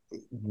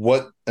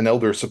what an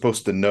elder is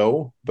supposed to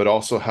know, but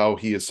also how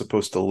he is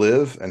supposed to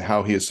live and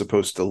how he is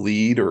supposed to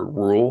lead or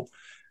rule.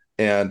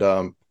 And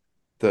to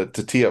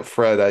tee up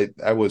Fred,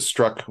 I was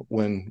struck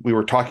when we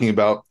were talking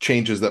about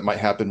changes that might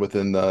happen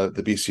within the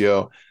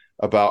BCO,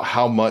 about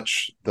how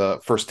much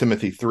the 1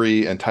 Timothy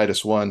 3 and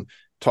Titus 1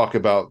 talk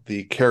about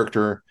the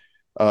character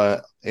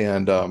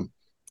and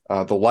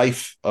the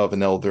life of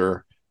an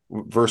elder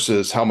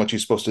versus how much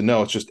he's supposed to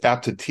know. It's just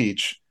apt to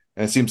teach.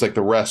 And it seems like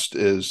the rest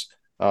is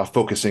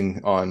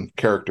focusing on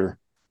character.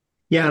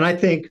 Yeah, and I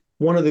think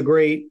one of the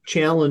great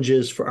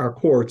challenges for our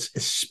courts,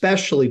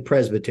 especially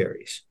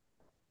presbyteries,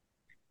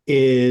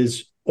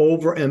 is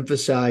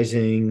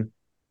overemphasizing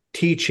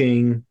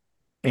teaching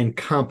and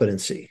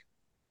competency.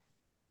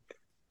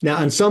 Now,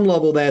 on some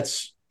level,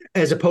 that's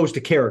as opposed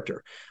to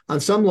character. On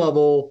some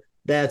level,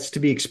 that's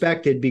to be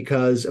expected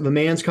because if a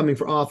man's coming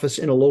for office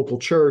in a local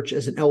church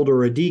as an elder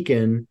or a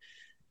deacon,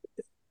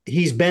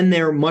 he's been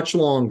there much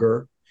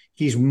longer.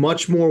 He's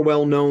much more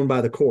well known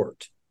by the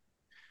court.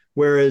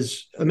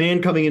 Whereas a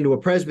man coming into a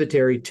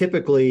presbytery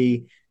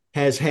typically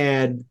has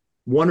had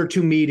 1 or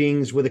 2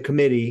 meetings with a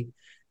committee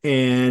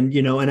and,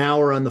 an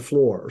hour on the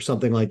floor or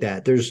something like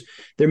that.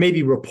 There may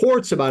be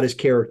reports about his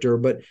character,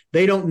 but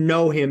they don't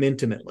know him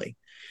intimately.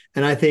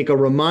 And I think a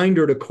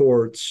reminder to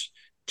courts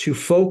to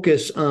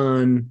focus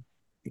on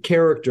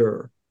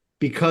character,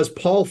 because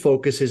Paul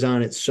focuses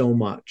on it so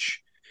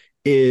much,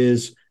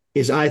 is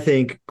I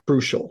think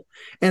crucial.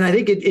 And I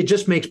think it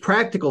just makes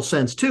practical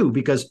sense too,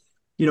 because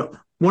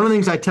One of the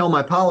things I tell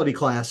my polity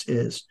class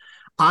is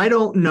I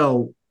don't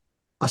know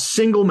a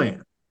single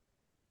man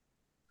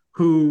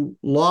who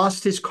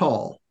lost his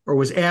call or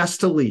was asked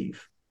to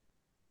leave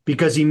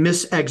because he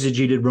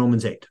misexegeted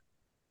Romans 8.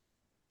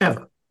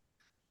 Ever.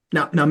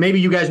 Now,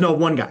 maybe you guys know of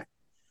one guy.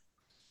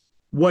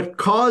 What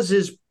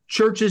causes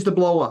churches to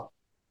blow up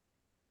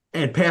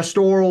and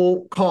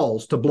pastoral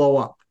calls to blow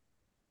up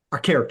are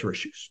character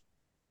issues.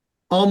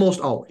 Almost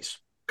always.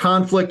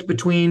 Conflict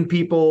between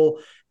people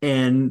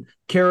and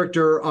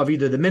character of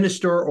either the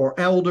minister or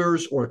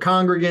elders or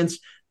congregants.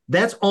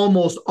 That's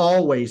almost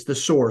always the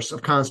source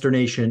of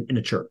consternation in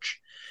a church.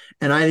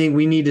 And I think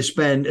we need to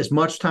spend as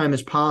much time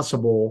as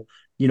possible,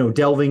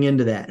 delving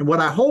into that. And what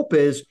I hope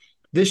is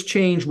this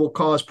change will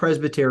cause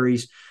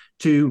presbyteries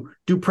to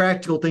do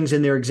practical things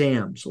in their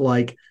exams,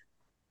 like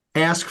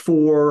ask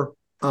for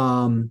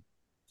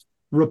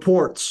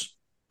reports,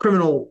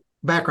 criminal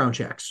background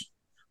checks,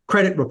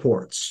 credit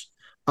reports,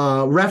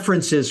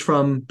 references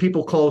from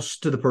people close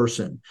to the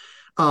person.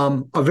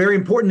 A very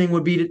important thing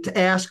would be to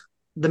ask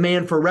the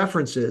man for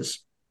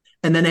references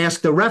and then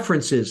ask the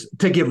references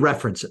to give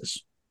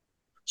references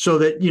so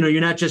that,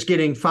 you're not just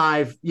getting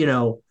 5,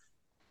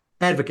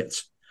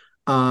 advocates.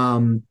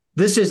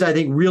 This is, I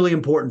think, really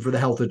important for the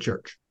health of the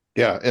church.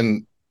 Yeah.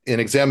 And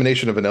in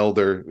examination of an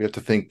elder, we have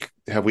to think,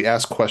 have we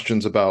asked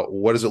questions about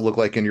what does it look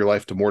like in your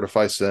life to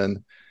mortify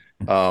sin?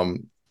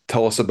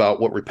 Tell us about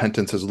what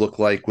repentance has looked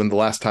like, when the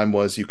last time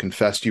was you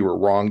confessed you were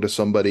wrong to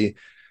somebody.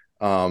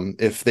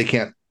 If they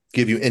can't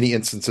give you any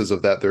instances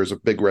of that, there's a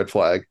big red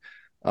flag.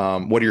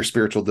 What are your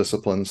spiritual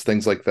disciplines,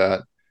 things like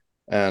that.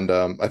 And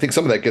I think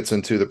some of that gets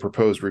into the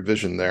proposed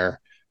revision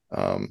there,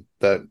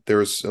 that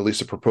there's at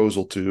least a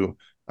proposal to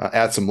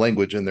add some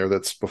language in there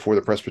that's before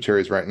the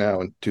presbyteries right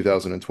now in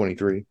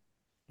 2023.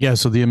 Yeah,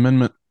 so the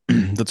amendment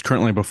that's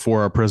currently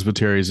before our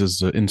presbyteries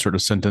is insert a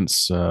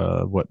sentence,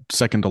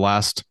 second to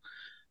last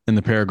in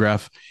the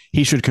paragraph.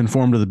 He should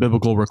conform to the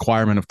biblical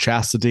requirement of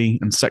chastity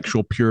and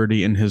sexual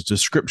purity in his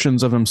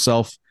descriptions of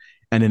himself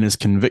and in his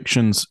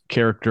convictions,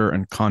 character,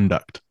 and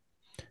conduct.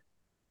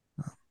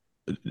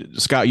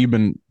 Scott, you've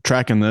been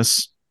tracking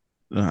this.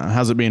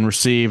 How's it being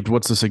received?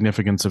 What's the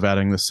significance of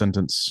adding this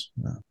sentence?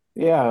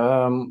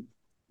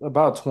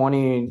 About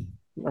 20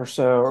 or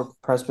so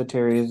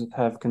presbyteries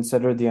have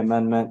considered the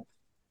amendment,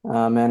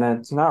 and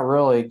it's not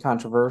really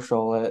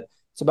controversial.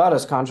 It's about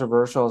as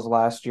controversial as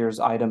last year's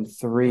item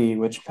 3,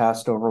 which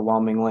passed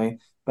overwhelmingly,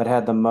 but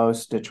had the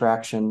most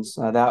detractions.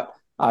 That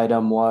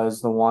item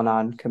was the one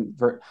on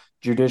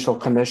judicial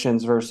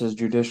commissions versus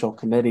judicial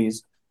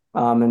committees.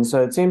 And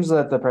so it seems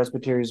that the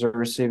presbyteries are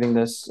receiving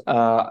this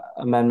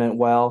amendment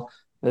well.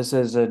 This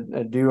is a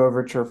due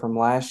overture from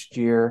last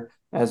year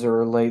as it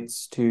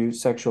relates to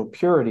sexual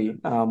purity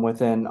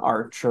within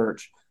our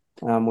church.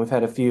 We've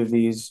had a few of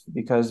these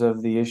because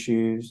of the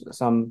issues,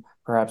 some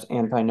perhaps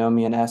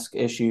antinomian-esque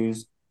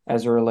issues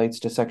as it relates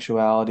to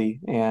sexuality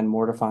and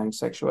mortifying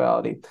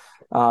sexuality.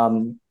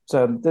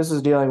 So this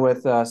is dealing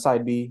with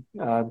side B,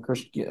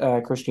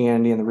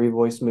 Christianity and the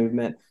Revoice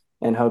movement,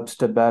 in hopes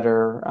to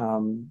better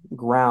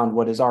ground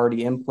what is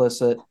already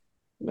implicit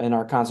in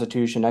our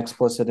Constitution,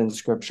 explicit in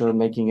Scripture,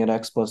 making it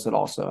explicit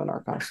also in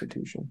our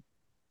Constitution.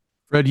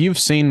 Fred, you've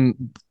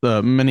seen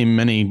the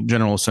many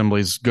General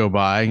Assemblies go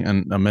by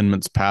and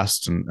amendments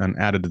passed and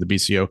added to the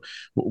BCO.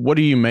 What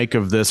do you make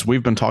of this?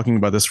 We've been talking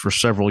about this for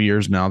several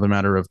years now, the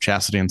matter of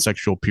chastity and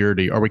sexual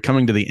purity. Are we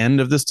coming to the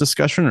end of this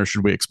discussion, or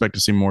should we expect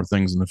to see more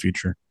things in the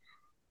future?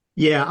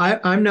 Yeah,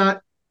 I'm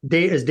not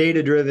as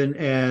data-driven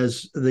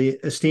as the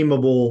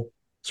estimable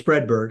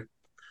Spreadberg,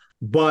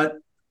 but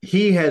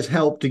he has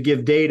helped to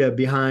give data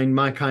behind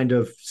my kind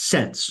of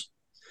sense.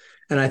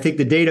 And I think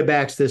the data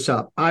backs this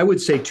up. I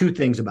would say 2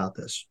 things about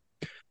this.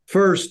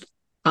 First,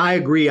 I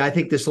agree. I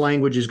think this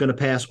language is going to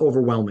pass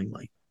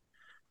overwhelmingly.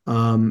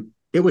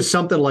 It was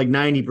something like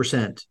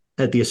 90%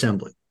 at the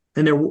assembly.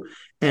 And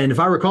if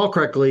I recall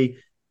correctly,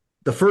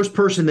 the first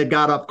person that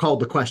got up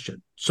called the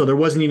question. So there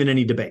wasn't even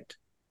any debate.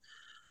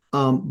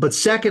 But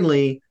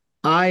secondly,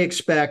 I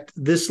expect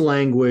this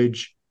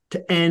language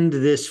to end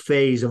this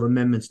phase of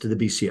amendments to the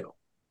BCO.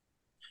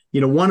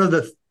 One of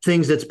the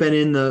things that's been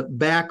in the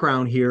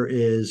background here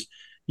is,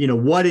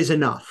 what is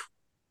enough?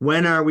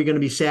 When are we going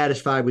to be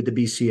satisfied with the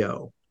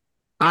BCO?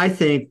 I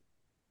think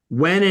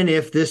when and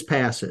if this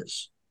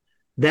passes,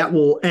 that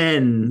will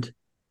end.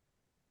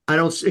 I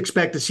don't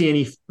expect to see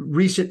any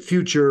recent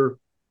future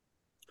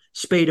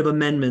spate of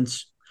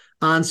amendments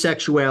on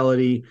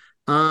sexuality,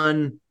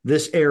 on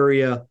this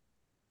area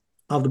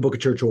of the Book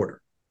of Church Order.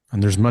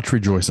 And there's much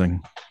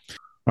rejoicing.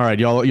 All right,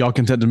 y'all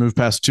content to move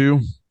past 2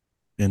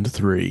 into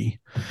 3.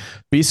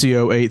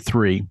 BCO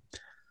 8.3.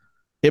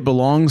 It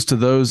belongs to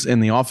those in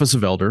the office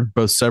of elder,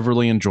 both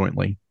severally and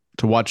jointly,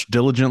 to watch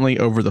diligently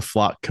over the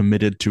flock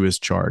committed to his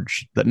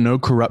charge, that no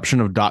corruption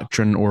of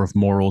doctrine or of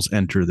morals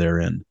enter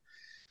therein.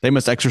 They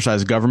must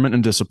exercise government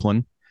and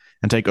discipline,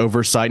 and take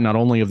oversight not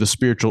only of the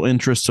spiritual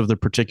interests of the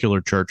particular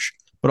church,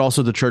 but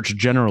also the church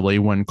generally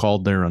when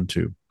called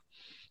thereunto.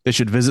 They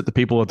should visit the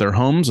people at their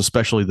homes,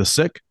 especially the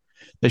sick.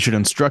 They should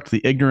instruct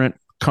the ignorant,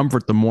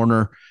 comfort the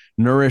mourner,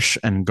 nourish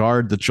and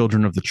guard the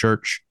children of the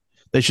church.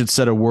 They should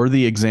set a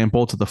worthy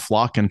example to the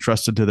flock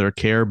entrusted to their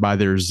care by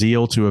their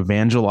zeal to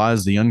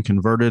evangelize the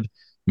unconverted,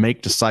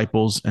 make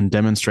disciples, and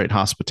demonstrate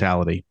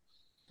hospitality.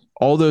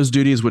 All those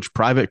duties which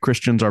private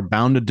Christians are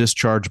bound to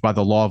discharge by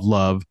the law of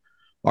love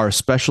are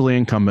especially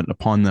incumbent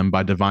upon them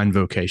by divine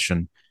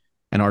vocation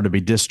and are to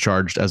be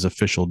discharged as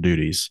official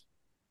duties.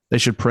 They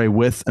should pray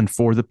with and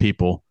for the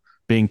people,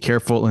 being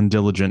careful and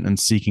diligent in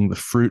seeking the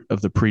fruit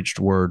of the preached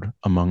word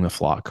among the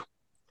flock.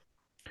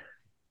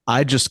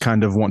 I just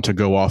kind of want to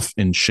go off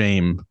in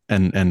shame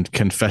and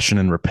confession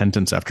and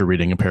repentance after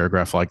reading a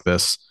paragraph like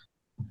this.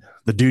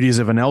 The duties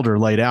of an elder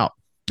laid out.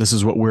 This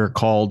is what we're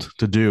called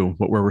to do,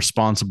 what we're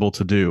responsible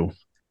to do.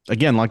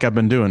 Again, like I've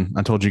been doing,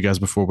 I told you guys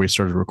before we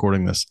started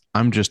recording this,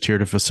 I'm just here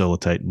to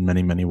facilitate in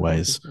many, many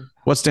ways.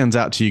 What stands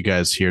out to you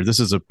guys here? This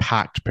is a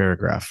packed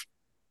paragraph.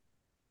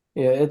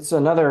 Yeah, it's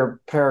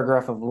another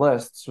paragraph of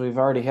lists. We've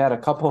already had a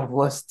couple of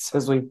lists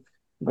as we've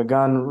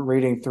begun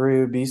reading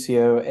through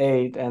BCO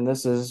 8, and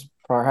this is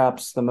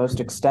perhaps the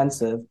most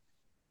extensive,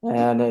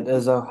 and it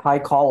is a high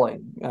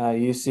calling.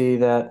 You see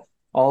that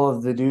all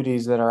of the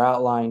duties that are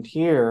outlined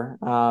here,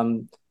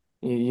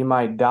 you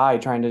might die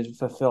trying to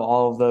fulfill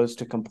all of those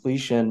to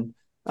completion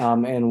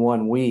in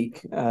 1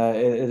 week.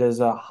 It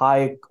is a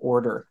high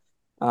order.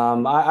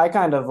 I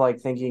kind of like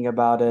thinking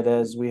about it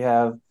as we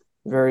have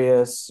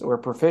we're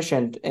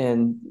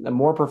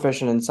more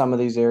proficient in some of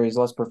these areas,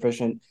 less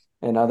proficient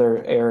in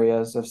other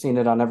areas. I've seen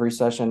it on every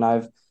session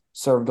I've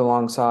served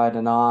alongside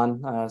and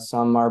on.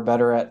 Some are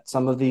better at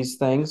some of these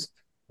things,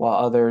 while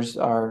others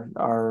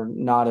are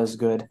not as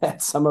good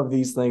at some of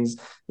these things.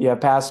 You have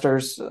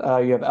pastors,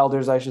 you have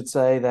elders, I should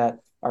say, that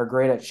are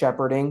great at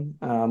shepherding.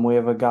 We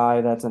have a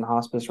guy that's in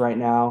hospice right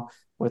now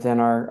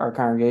within our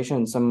congregation,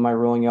 and some of my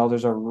ruling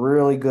elders are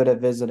really good at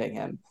visiting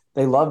him.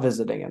 They love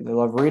visiting him. They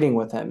love reading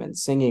with him and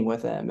singing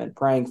with him and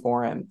praying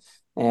for him.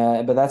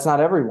 But that's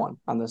not everyone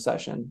on the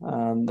session.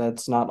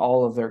 That's not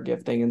all of their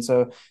gifting. And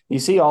so you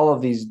see all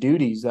of these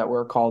duties that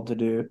we're called to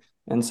do.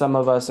 And some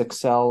of us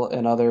excel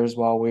in others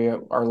while we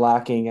are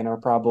lacking and are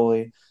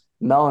probably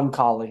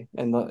melancholy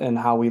in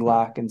how we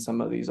lack in some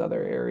of these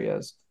other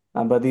areas.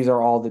 But these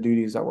are all the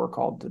duties that we're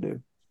called to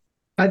do.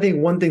 I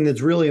think one thing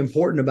that's really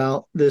important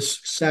about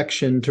this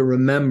section to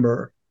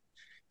remember,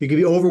 you can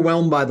be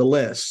overwhelmed by the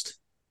list,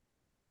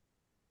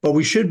 but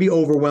we should be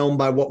overwhelmed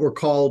by what we're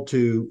called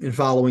to in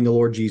following the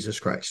Lord Jesus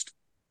Christ,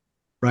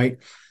 right?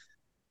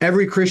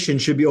 Every Christian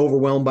should be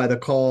overwhelmed by the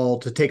call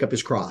to take up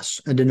his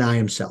cross and deny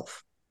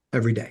himself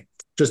every day,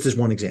 just as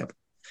one example.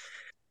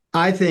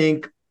 I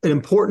think an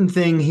important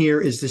thing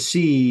here is to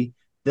see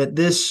that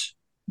this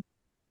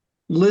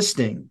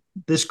listing,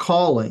 this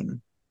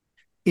calling,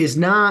 is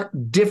not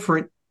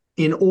different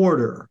in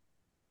order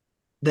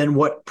than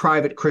what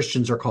private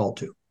Christians are called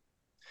to.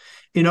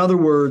 In other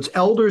words,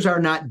 elders are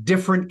not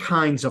different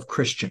kinds of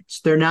Christians.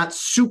 They're not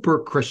super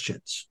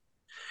Christians.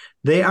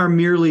 They are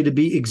merely to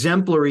be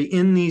exemplary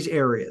in these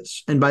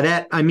areas. And by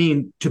that, I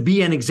mean to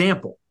be an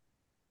example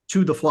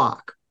to the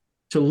flock,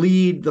 to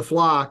lead the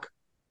flock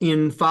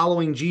in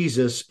following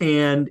Jesus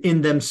and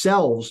in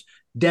themselves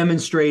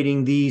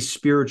demonstrating these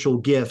spiritual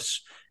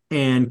gifts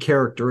and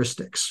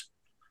characteristics.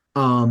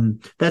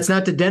 That's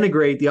not to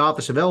denigrate the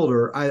office of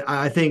elder.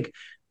 I think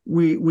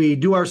we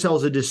do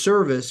ourselves a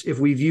disservice if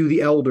we view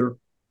the elder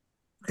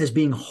as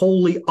being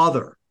wholly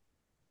other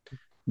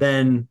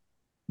than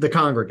the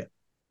congregant.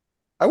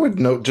 I would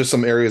note just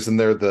some areas in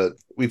there that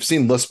we've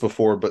seen lists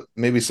before, but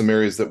maybe some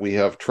areas that we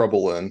have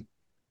trouble in.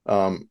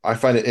 I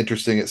find it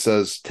interesting. It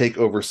says take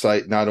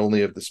oversight not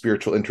only of the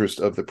spiritual interest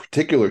of the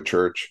particular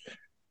church,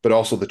 but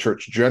also the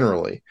church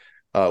generally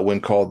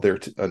when called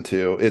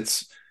thereunto.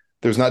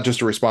 There's not just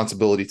a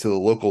responsibility to the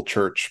local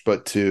church,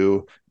 but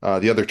to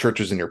the other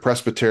churches in your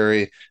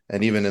presbytery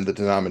and even in the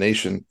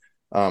denomination.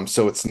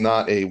 So it's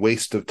not a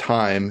waste of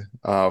time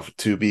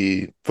to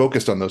be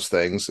focused on those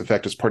things. In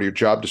fact, as part of your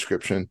job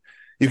description,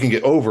 you can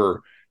get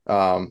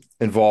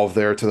involved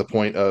there to the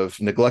point of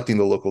neglecting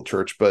the local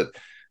church. But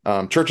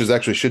churches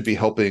actually should be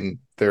helping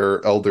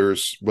their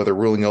elders, whether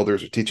ruling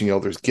elders or teaching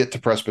elders, get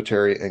to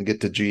presbytery and get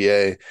to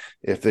GA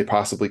if they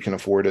possibly can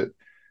afford it.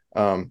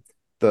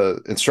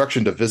 The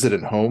instruction to visit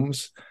in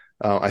homes,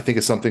 I think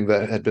is something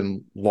that had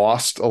been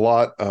lost a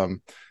lot.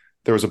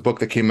 There was a book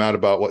that came out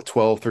about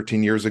 12,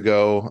 13 years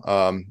ago,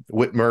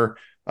 Whitmer,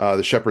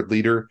 the shepherd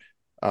leader,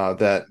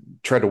 that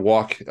tried to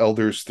walk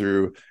elders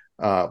through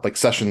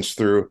sessions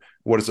through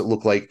what does it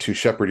look like to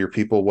shepherd your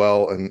people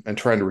well and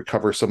trying to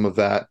recover some of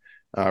that.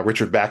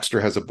 Richard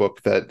Baxter has a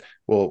book that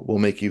will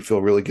make you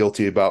feel really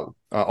guilty about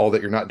all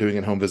that you're not doing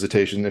in home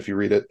visitation if you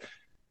read it.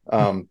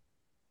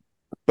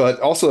 But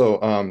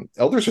also,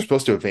 elders are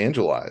supposed to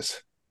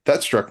evangelize.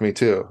 That struck me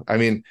too. I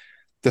mean,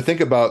 to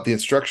think about the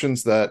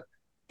instructions that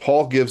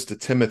Paul gives to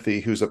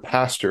Timothy, who's a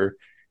pastor,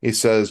 he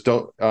says,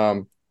 don't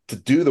to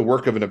do the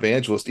work of an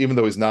evangelist, even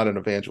though he's not an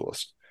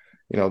evangelist.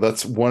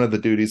 That's one of the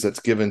duties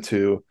that's given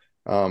to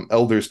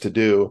elders to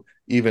do,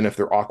 even if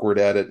they're awkward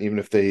at it, even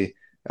if they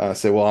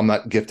say, well, I'm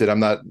not gifted. I'm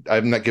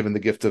not given the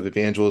gift of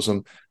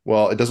evangelism.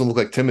 Well, it doesn't look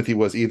like Timothy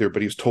was either,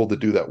 but he was told to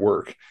do that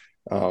work.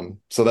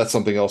 So that's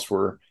something else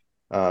we're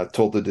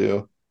told to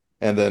do.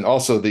 And then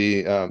also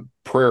the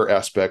prayer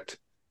aspect.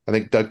 I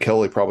think Doug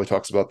Kelly probably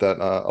talks about that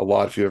a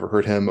lot. If you ever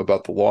heard him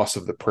about the loss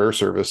of the prayer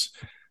service,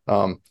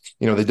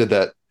 they did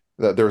that.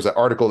 There was an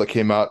article that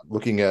came out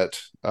looking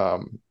at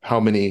how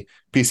many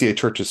PCA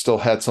churches still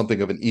had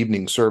something of an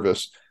evening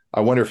service. I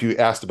wonder if you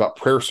asked about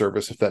prayer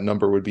service, if that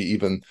number would be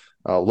even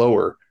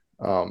lower.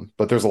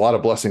 But there's a lot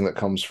of blessing that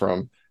comes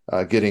from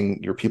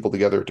getting your people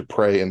together to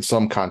pray in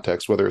some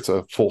context, whether it's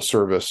a full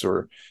service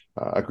or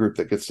a group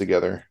that gets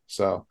together.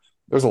 So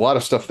there's a lot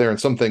of stuff there, and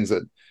some things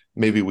that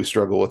maybe we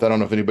struggle with. I don't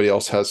know if anybody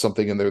else has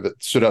something in there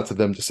that stood out to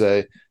them to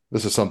say,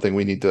 this is something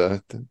we need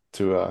to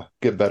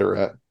get better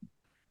at.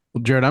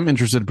 Well, Jared, I'm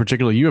interested,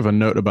 particularly, you have a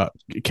note about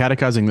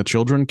catechizing the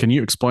children. Can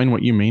you explain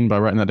what you mean by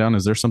writing that down?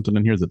 Is there something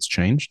in here that's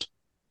changed?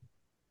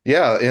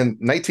 Yeah, in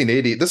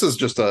 1980, this is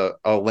just a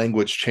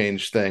language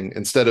change thing.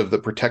 Instead of the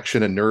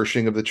protection and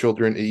nourishing of the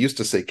children, it used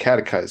to say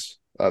catechize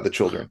the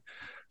children.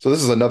 So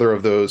this is another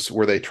of those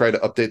where they try to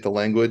update the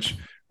language,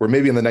 where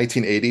maybe in the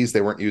 1980s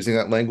they weren't using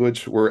that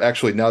language, where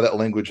actually now that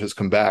language has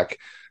come back.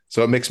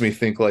 So it makes me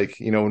think, like,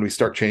 when we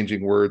start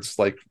changing words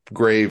like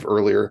grave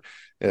earlier,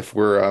 if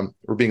we're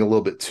being a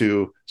little bit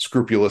too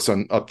scrupulous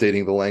on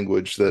updating the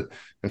language, that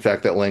in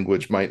fact that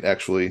language might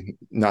actually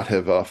not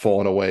have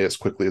fallen away as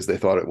quickly as they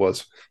thought it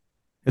was.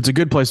 It's a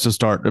good place to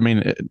start. I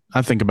mean,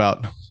 I think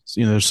about,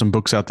 there's some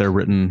books out there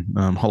written.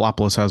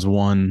 Holopoulos has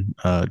one.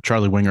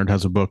 Charlie Wingard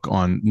has a book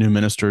on new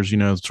ministers,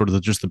 sort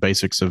of just the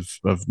basics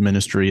of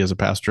ministry as a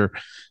pastor.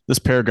 This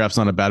paragraph's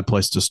not a bad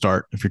place to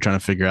start if you're trying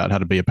to figure out how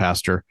to be a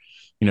pastor.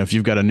 If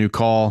you've got a new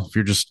call, if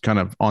you're just kind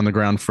of on the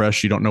ground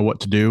fresh, you don't know what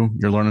to do,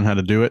 you're learning how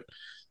to do it,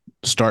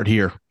 start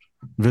here.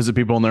 Visit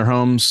people in their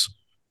homes,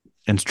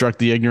 instruct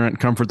the ignorant,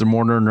 comfort the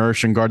mourner,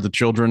 nourish and guard the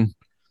children,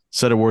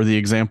 set a worthy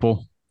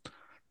example.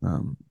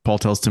 Paul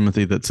tells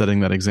Timothy that setting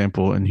that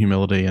example in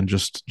humility and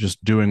just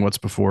doing what's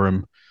before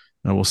him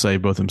will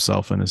save both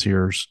himself and his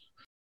hearers.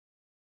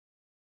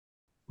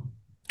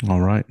 All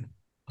right.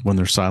 When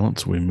there's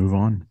silence, we move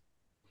on.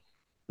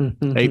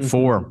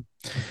 8:4.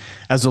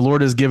 As the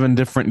Lord has given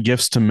different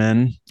gifts to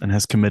men and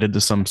has committed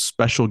to some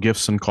special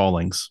gifts and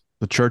callings,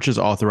 the church is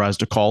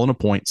authorized to call and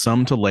appoint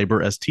some to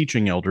labor as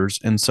teaching elders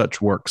in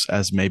such works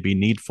as may be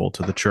needful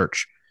to the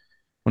church.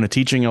 When a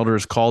teaching elder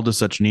is called to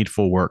such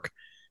needful work,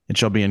 it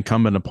shall be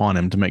incumbent upon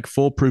him to make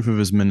full proof of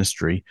his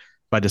ministry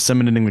by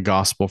disseminating the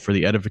gospel for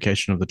the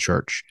edification of the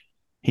church.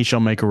 He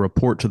shall make a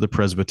report to the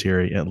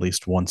presbytery at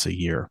least once a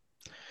year.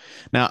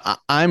 Now,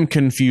 I'm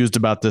confused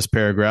about this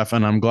paragraph,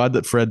 and I'm glad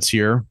that Fred's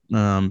here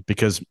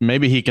because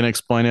maybe he can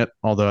explain it,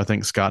 although I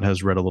think Scott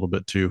has read a little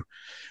bit too.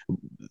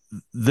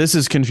 This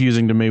is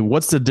confusing to me.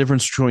 What's the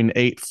difference between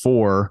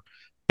 8:4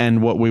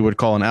 and what we would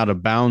call an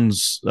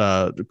out-of-bounds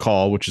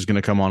call, which is going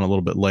to come on a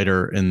little bit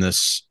later in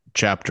this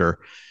chapter?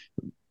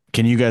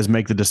 Can you guys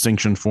make the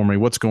distinction for me?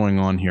 What's going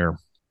on here?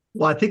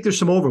 Well, I think there's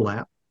some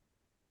overlap,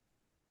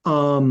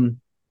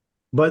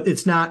 but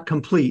it's not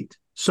complete.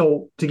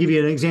 So to give you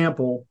an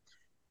example,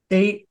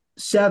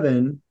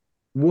 8:7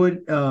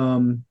 would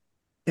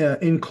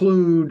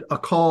include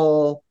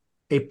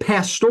a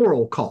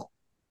pastoral call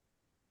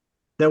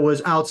that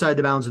was outside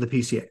the bounds of the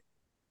PCA.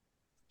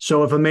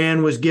 So if a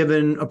man was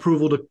given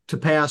approval to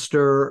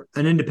pastor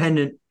an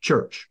independent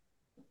church,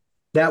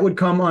 that would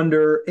come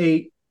under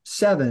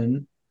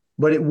 8:7,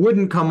 but it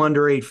wouldn't come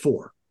under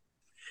 8:4.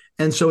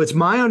 And so it's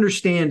my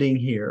understanding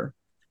here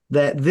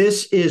that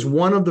this is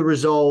one of the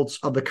results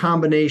of the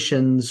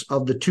combinations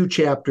of the two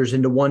chapters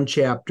into one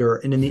chapter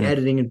and in the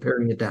editing and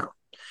paring it down.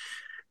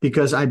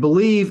 Because I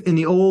believe in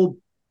the old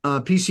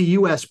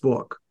PCUS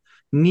book,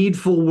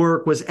 needful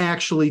work was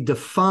actually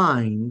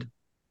defined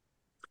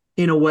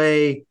in a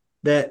way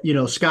that,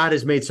 Scott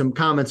has made some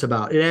comments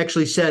about. It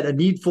actually said a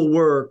needful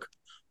work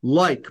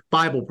like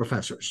Bible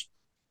professors,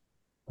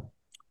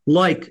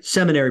 like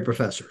seminary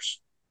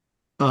professors,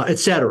 et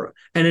cetera.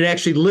 And it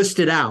actually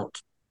listed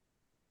out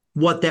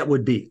what that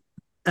would be.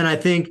 And I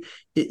think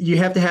you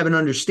have to have an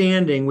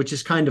understanding, which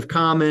is kind of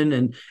common.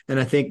 And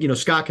I think,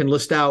 Scott can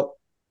list out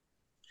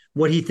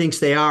what he thinks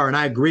they are, and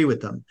I agree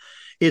with them.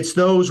 It's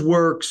those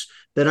works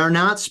that are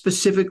not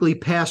specifically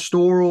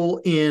pastoral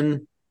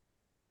in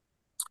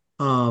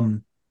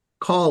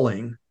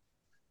calling,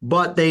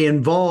 but they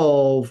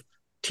involve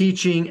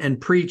teaching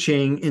and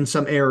preaching in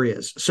some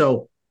areas.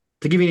 So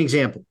to give you an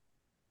example,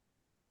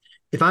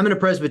 if I'm in a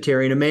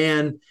presbytery and a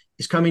man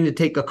is coming to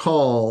take a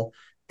call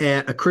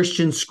at a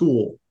Christian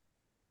school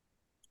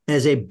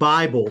as a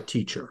Bible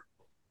teacher,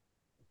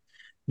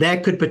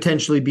 that could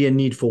potentially be a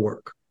needful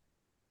work.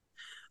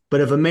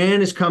 But if a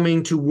man is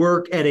coming to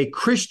work at a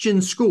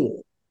Christian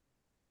school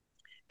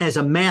as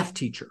a math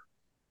teacher,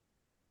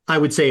 I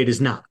would say it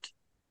is not.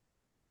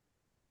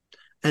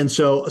 And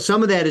so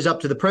some of that is up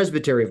to the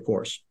presbytery, of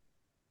course.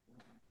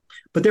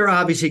 But there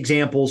are obvious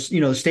examples,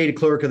 the stated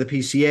clerk of the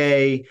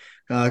PCA,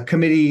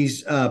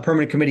 committees,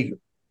 permanent committee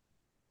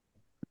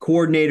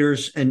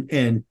coordinators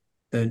and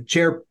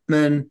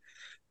chairmen,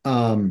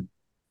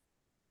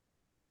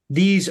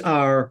 these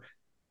are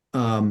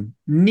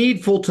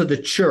needful to the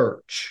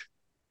church.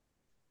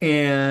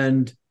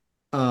 And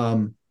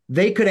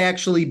they could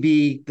actually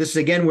be, this is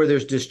again where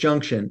there's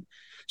disjunction.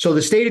 So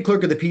the stated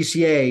clerk of the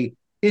PCA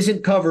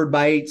isn't covered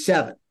by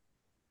 8.7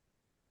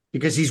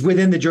 because he's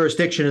within the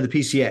jurisdiction of the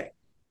PCA.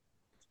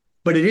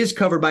 But it is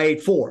covered by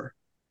 8.4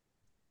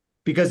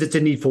 because it's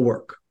a needful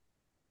work.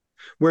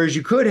 Whereas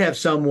you could have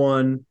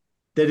someone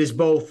that is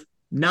both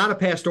not a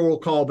pastoral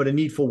call, but a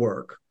needful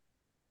work,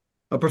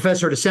 a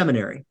professor at a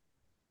seminary,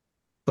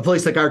 a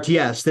place like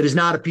RTS that is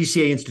not a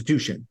PCA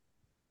institution,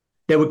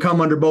 that would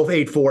come under both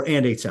 8.4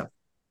 and 8.7.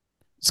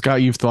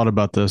 Scott, you've thought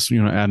about this.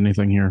 You want to add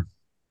anything here?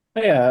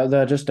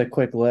 Yeah, just a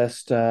quick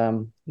list.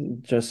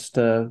 Just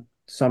to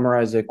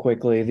summarize it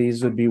quickly,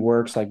 these would be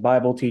works like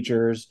Bible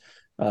teachers,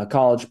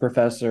 college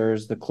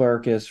professors. The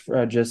clerk is,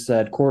 just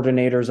said,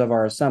 coordinators of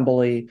our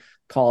assembly,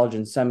 college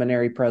and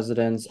seminary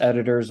presidents,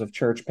 editors of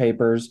church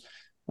papers.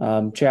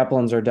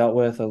 Chaplains are dealt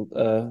with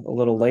a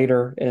little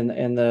later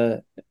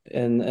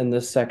in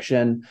this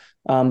section.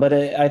 But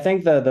I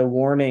think the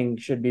warning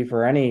should be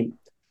for any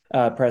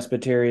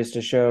presbytery is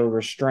to show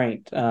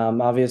restraint.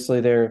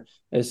 Obviously, there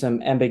is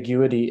some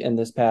ambiguity in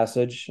this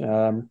passage.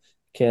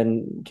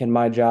 Can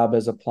my job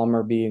as a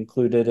plumber be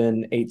included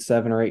in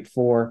 8.7 or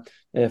 8.4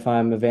 if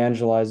I'm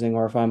evangelizing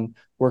or if I'm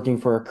working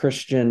for a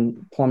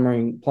Christian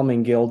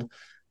plumbing guild?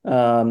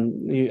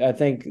 I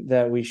think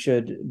that we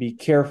should be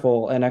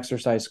careful and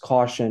exercise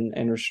caution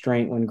and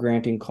restraint when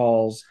granting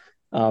calls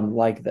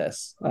like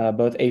this,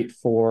 both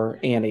 8.4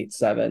 and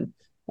 8.7.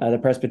 The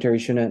presbytery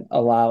shouldn't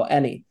allow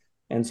any.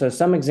 And so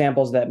some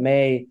examples that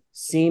may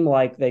seem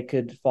like they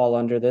could fall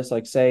under this,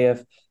 like say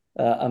if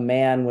a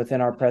man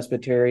within our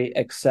presbytery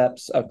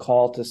accepts a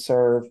call to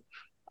serve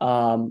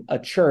a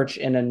church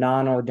in a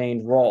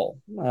non-ordained role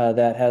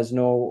that has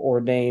no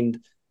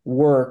ordained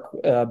work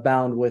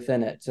bound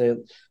within it. So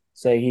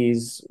say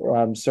he's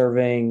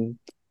serving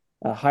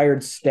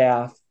hired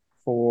staff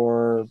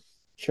for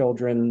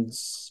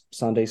children's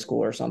Sunday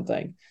school or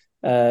something.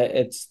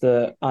 It's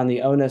on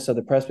the onus of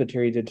the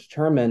presbytery to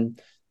determine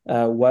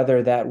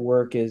whether that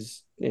work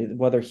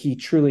whether he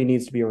truly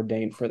needs to be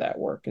ordained for that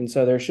work. And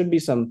so there should be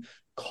some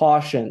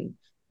caution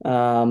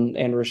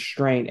and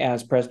restraint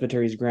as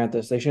presbyteries grant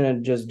this. They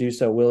shouldn't just do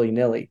so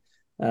willy-nilly.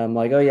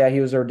 Like, oh yeah,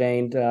 he was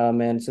ordained,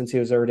 and since he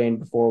was ordained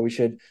before, we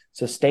should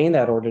sustain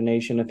that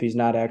ordination if he's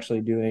not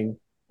actually doing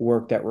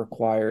work that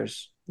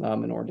requires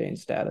an ordained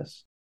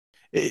status.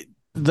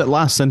 That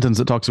last sentence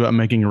that talks about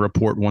making a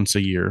report once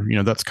a year,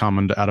 that's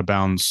common to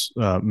out-of-bounds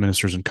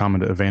ministers and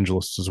common to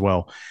evangelists as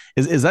well.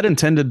 Is that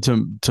intended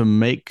to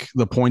make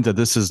the point that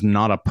this is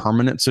not a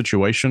permanent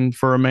situation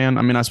for a man?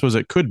 I mean, I suppose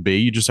it could be.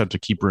 You just have to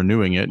keep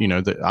renewing it.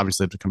 That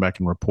obviously have to come back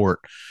and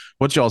report.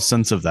 What's y'all's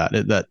sense of that?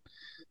 That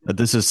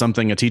this is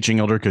something a teaching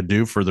elder could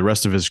do for the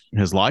rest of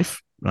his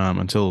life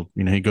until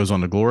he goes on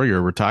to glory or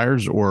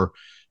retires, or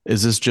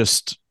is this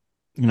just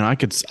I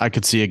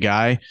could see a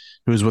guy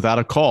who's without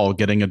a call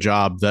getting a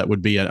job that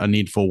would be a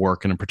needful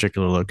work in a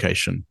particular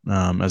location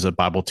as a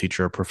Bible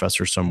teacher or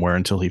professor somewhere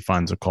until he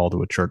finds a call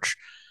to a church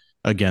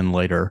again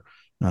later.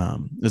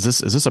 Is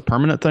this a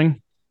permanent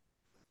thing?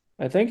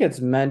 I think it's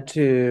meant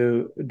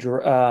to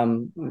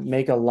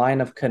make a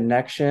line of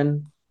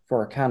connection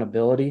for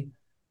accountability.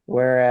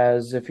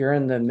 Whereas if you're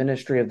in the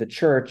ministry of the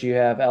church, you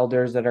have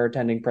elders that are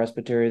attending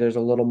presbytery. There's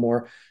a little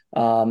more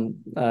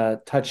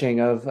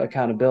touching of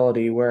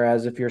accountability.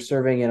 Whereas if you're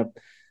serving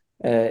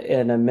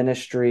in a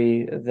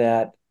ministry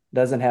that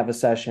doesn't have a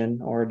session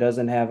or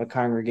doesn't have a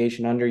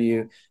congregation under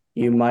you,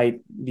 you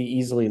might be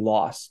easily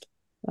lost.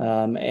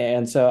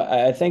 And so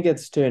I think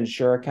it's to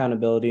ensure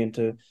accountability and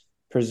to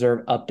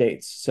preserve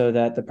updates so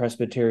that the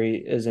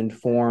presbytery is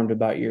informed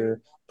about your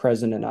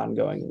present and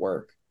ongoing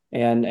work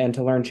and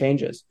to learn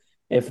changes.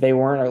 If they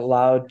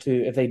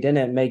they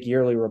didn't make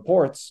yearly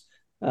reports,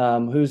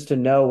 who's to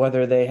know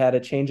whether they had to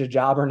change a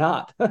job or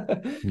not?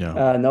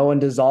 Yeah. No one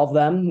dissolved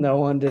them. No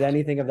one did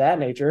anything of that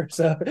nature.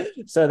 So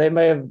they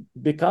may have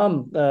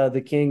become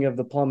the king of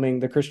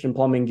the Christian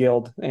Plumbing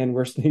Guild, and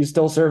he's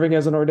still serving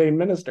as an ordained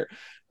minister.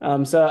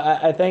 So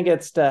I think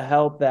it's to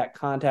help that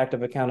contact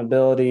of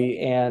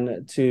accountability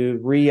and to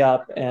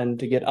re-up and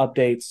to get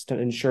updates to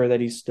ensure that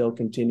he's still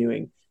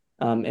continuing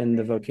in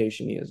the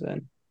vocation he is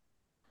in.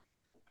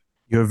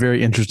 You have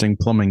very interesting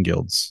plumbing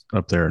guilds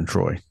up there in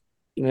Troy.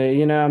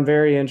 I'm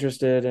very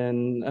interested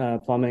in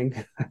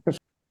plumbing.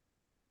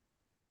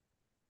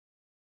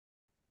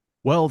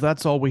 Well,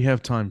 that's all we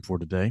have time for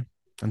today.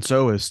 And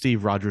so, as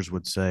Steve Rogers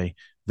would say,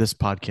 this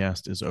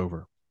podcast is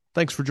over.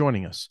 Thanks for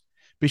joining us.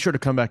 Be sure to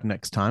come back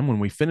next time when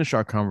we finish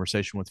our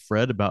conversation with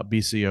Fred about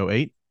BCO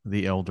 8,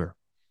 the Elder.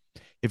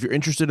 If you're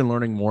interested in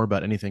learning more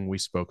about anything we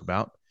spoke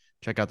about,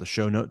 check out the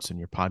show notes in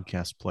your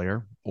podcast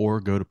player or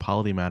go to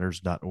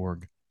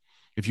politymatters.org.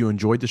 If you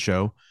enjoyed the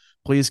show,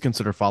 please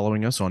consider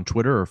following us on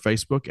Twitter or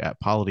Facebook at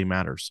Polity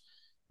Matters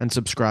and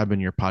subscribe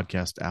in your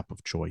podcast app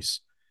of choice.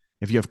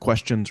 If you have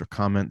questions or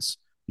comments,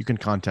 you can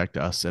contact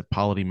us at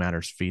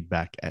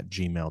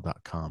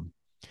politymattersfeedback@gmail.com.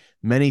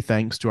 Many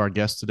thanks to our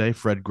guest today,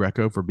 Fred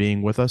Greco, for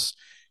being with us.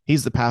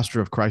 He's the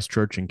pastor of Christ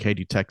Church in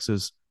Katy,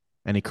 Texas,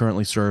 and he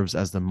currently serves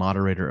as the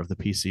moderator of the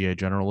PCA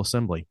General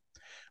Assembly.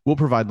 We'll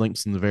provide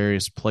links in the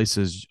various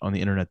places on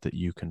the internet that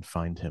you can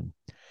find him.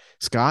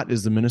 Scott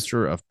is the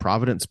minister of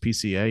Providence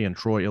PCA in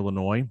Troy,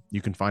 Illinois.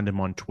 You can find him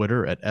on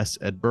Twitter at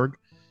 @sedberg.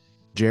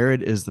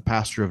 Jared is the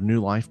pastor of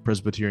New Life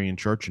Presbyterian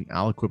Church in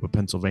Aliquippa,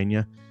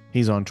 Pennsylvania.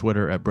 He's on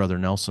Twitter at Brother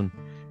Nelson.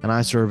 And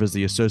I serve as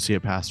the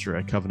associate pastor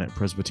at Covenant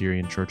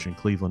Presbyterian Church in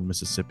Cleveland,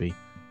 Mississippi.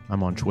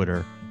 I'm on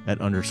Twitter at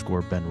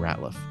 _Ben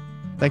Ratliff.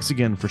 Thanks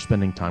again for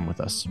spending time with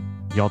us.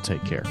 Y'all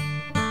take care.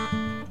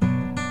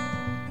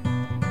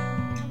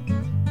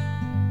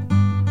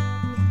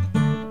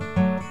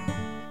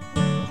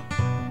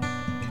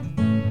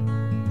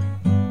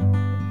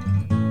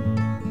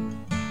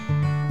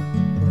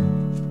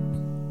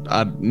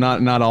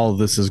 Not all of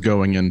this is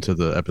going into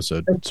the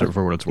episode, so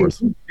for what it's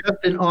worth. Is it just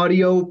an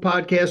audio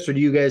podcast, or do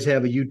you guys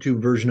have a YouTube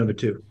version of it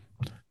too?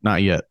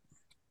 Not yet.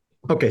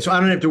 Okay, so I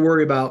don't have to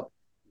worry about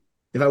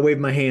if I wave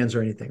my hands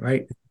or anything,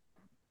 right?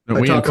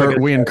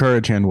 We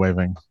encourage hand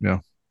waving. Yeah.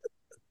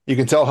 You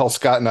can tell how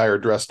Scott and I are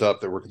dressed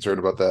up that we're concerned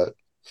about that.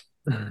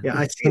 Yeah,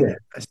 I see that.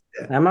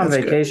 I'm on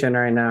That's vacation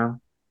right now.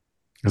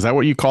 Is that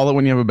what you call it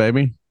when you have a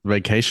baby?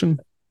 Vacation?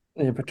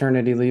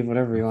 Paternity leave,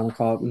 whatever you want to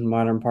call it in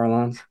modern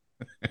parlance.